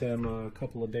last him a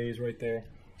couple of days right there.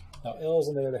 Now Els,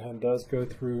 on the other hand, does go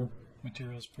through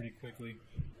materials pretty quickly,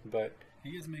 but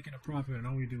he is making a profit, and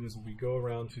all we do is we go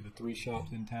around to the 3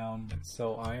 shops in town that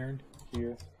sell iron,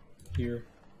 here, here,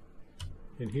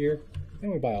 and here,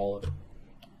 and we buy all of it.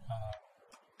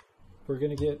 We're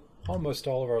going to get almost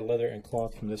all of our leather and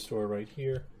cloth from this store right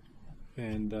here,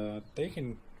 and they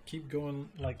can keep going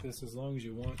like this as long as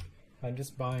you want. I'm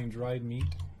just buying dried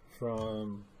meat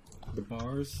from the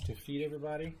bars to feed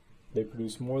everybody. They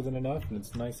produce more than enough, and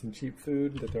it's nice and cheap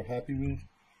food that they're happy with.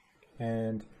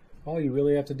 And all you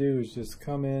really have to do is just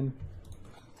come in,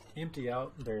 empty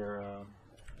out their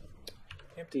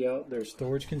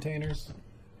storage containers.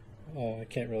 I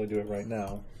can't really do it right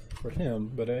now for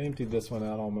him, but I emptied this one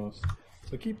out almost.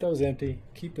 So keep those empty,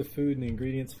 keep the food and the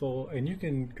ingredients full, and you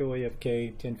can go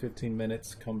AFK 10-15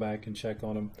 minutes, come back and check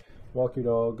on them, walk your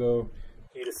dog, go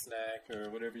eat a snack or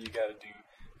whatever you got to do.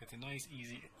 It's a nice,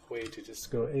 easy way to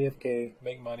just go AFK,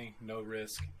 make money, no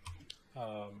risk.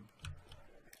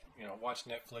 You know, watch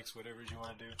Netflix, whatever you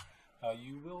want to do.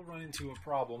 You will run into a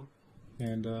problem,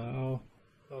 and I'll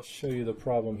show you the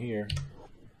problem here.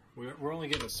 We're only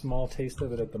getting a small taste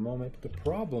of it at the moment. The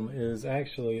problem is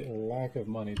actually a lack of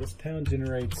money. This town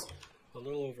generates a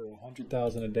little over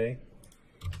 100,000 a day,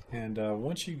 and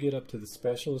once you get up to the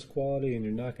specialist quality and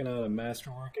you're knocking out a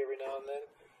masterwork every now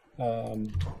and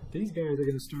then, these guys are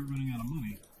going to start running out of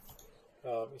money.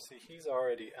 You see, he's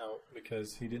already out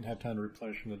because he didn't have time to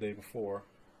replenish from the day before.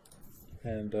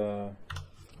 And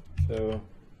so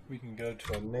we can go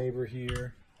to a neighbor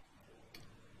here.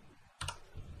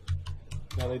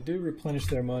 Now they do replenish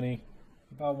their money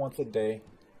about once a day,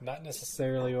 not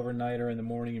necessarily overnight or in the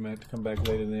morning. You might have to come back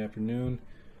later in the afternoon,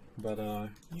 but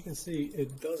you can see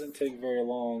it doesn't take very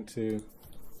long to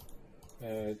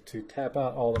tap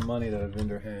out all the money that a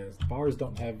vendor has. Bars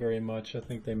don't have very much. I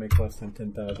think they make less than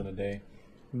 10,000 a day.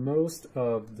 Most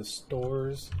of the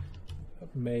stores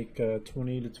make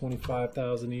 20 to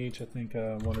 25,000 each. I think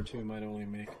one or two might only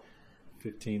make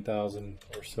 15,000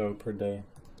 or so per day.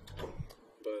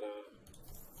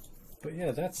 But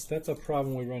yeah, that's a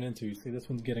problem we run into. You see, this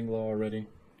one's getting low already.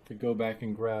 To go back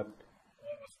and grab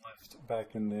what was left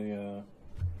back in the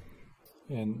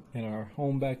in our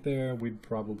home back there, we'd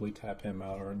probably tap him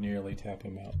out or nearly tap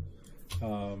him out.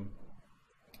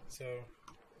 So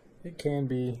it can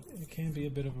be a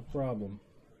bit of a problem.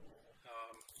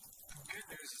 The good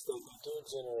news is that we do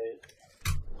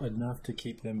generate enough to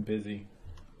keep them busy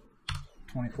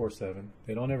 24/7.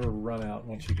 They don't ever run out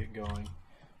once you get going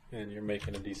and you're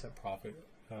making a decent profit.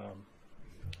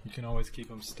 You can always keep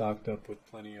them stocked up with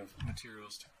plenty of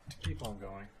materials to keep on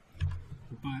going.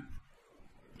 But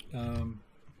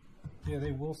yeah,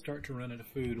 they will start to run out of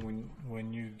food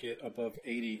when you get above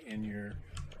 80 in your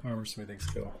armor smithing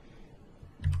skill.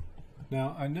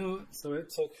 Now I know, so it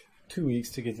took 2 weeks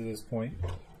to get to this point,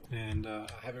 and I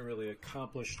haven't really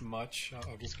accomplished much.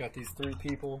 I've just got these 3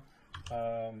 people.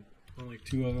 Only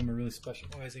 2 of them are really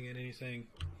specializing in anything,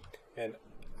 and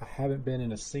I haven't been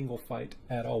in a single fight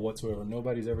at all whatsoever.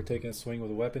 Nobody's ever taken a swing with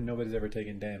a weapon. Nobody's ever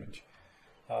taken damage.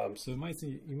 So you might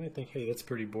think, hey, that's a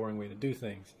pretty boring way to do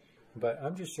things. But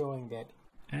I'm just showing that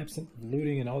absent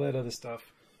looting and all that other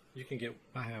stuff, you can get,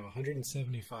 I have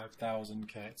 175,000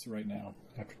 cats right now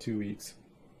after 2 weeks.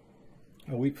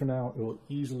 A week from now, it will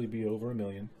easily be over 1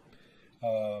 million.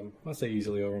 I'll say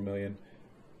easily over 1 million.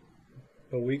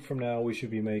 A week from now, we should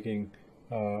be making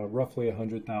roughly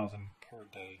 100,000 per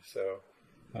day. So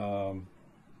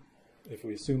if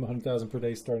we assume 100,000 per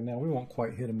day starting now, we won't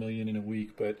quite hit 1 million in a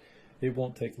week, but it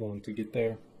won't take long to get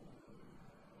there.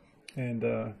 And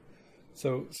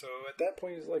so at that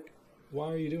point, it's like, why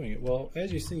are you doing it? Well,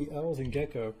 as you see, owls and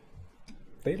gecko,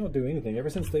 they don't do anything. Ever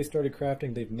since they started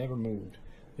crafting, they've never moved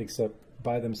except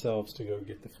by themselves to go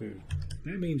get the food.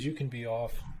 That means you can be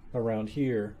off around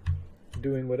here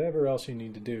doing whatever else you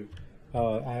need to do.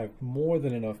 I have more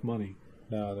than enough money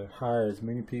now to hire as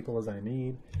many people as I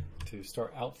need to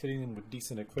start outfitting them with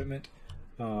decent equipment.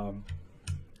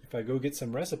 If I go get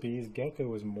some recipes,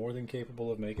 Gecko is more than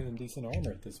capable of making them decent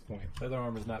armor at this point. Leather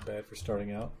armor is not bad for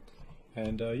starting out.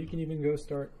 And you can even go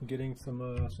start getting some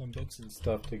books and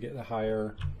stuff to get a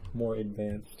higher, more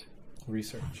advanced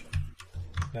research.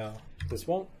 Now, this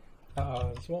won't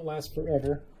last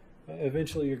forever.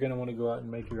 Eventually, you're going to want to go out and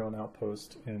make your own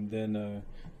outpost, and then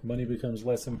money becomes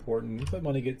less important, but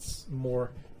money gets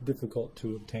more difficult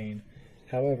to obtain.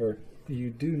 However, you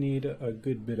do need a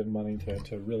good bit of money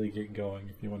to really get going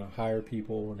if you want to hire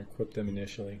people and equip them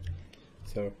initially.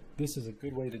 So this is a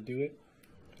good way to do it.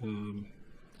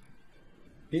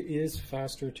 It is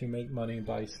faster to make money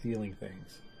by stealing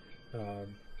things.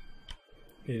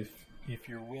 If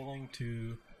you're willing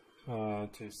to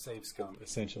save scum,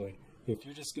 essentially. If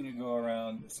you're just going to go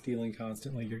around stealing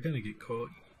constantly, you're going to get caught,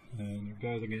 and your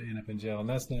guys are going to end up in jail, and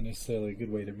that's not necessarily a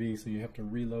good way to be, so you have to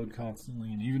reload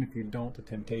constantly, and even if you don't, the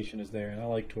temptation is there, and I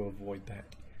like to avoid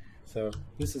that. So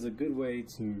this is a good way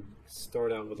to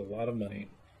start out with a lot of money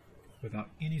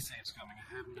without any save scumming.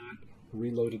 I have not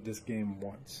reloaded this game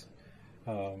once.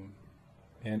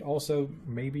 And also,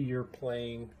 maybe you're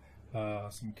playing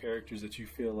some characters that you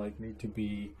feel like need to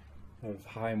be of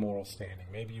high moral standing.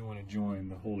 Maybe you want to join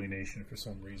the Holy Nation for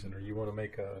some reason, or you want to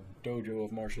make a dojo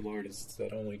of martial artists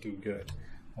that only do good.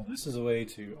 Well, this is a way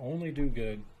to only do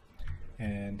good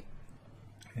and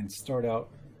start out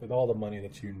with all the money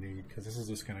that you need, because this is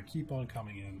just going to keep on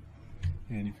coming in.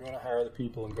 And if you want to hire the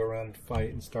people and go around and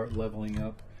fight and start leveling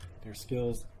up their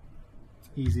skills, it's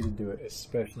easy to do it,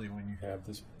 especially when you have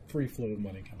this free flow of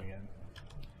money coming in.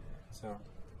 So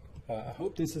I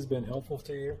hope this has been helpful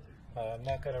to you. I'm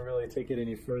not going to really take it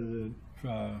any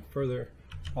further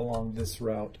along this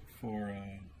route for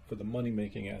the money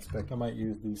making aspect. I might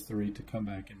use these three to come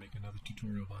back and make another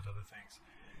tutorial about other things.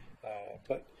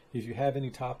 But if you have any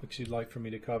topics you'd like for me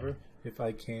to cover, if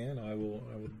I can, I will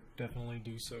definitely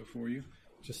do so for you.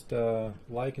 Just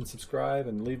like and subscribe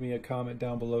and leave me a comment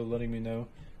down below letting me know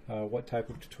what type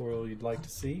of tutorial you'd like to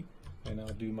see, and I'll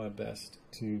do my best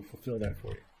to fulfill that for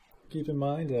you. Keep in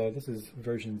mind, this is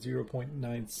version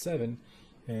 0.97,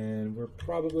 and we're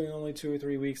probably only 2 or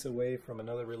 3 weeks away from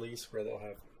another release where they'll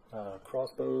have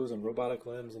crossbows and robotic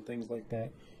limbs and things like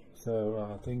that.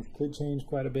 So things could change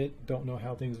quite a bit. Don't know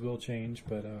how things will change,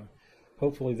 but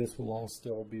hopefully this will all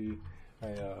still be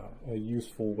a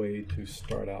useful way to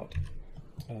start out.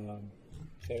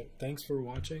 So thanks for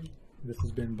watching. This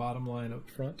has been Bottom Line Up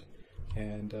Front,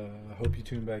 and I hope you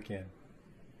tune back in.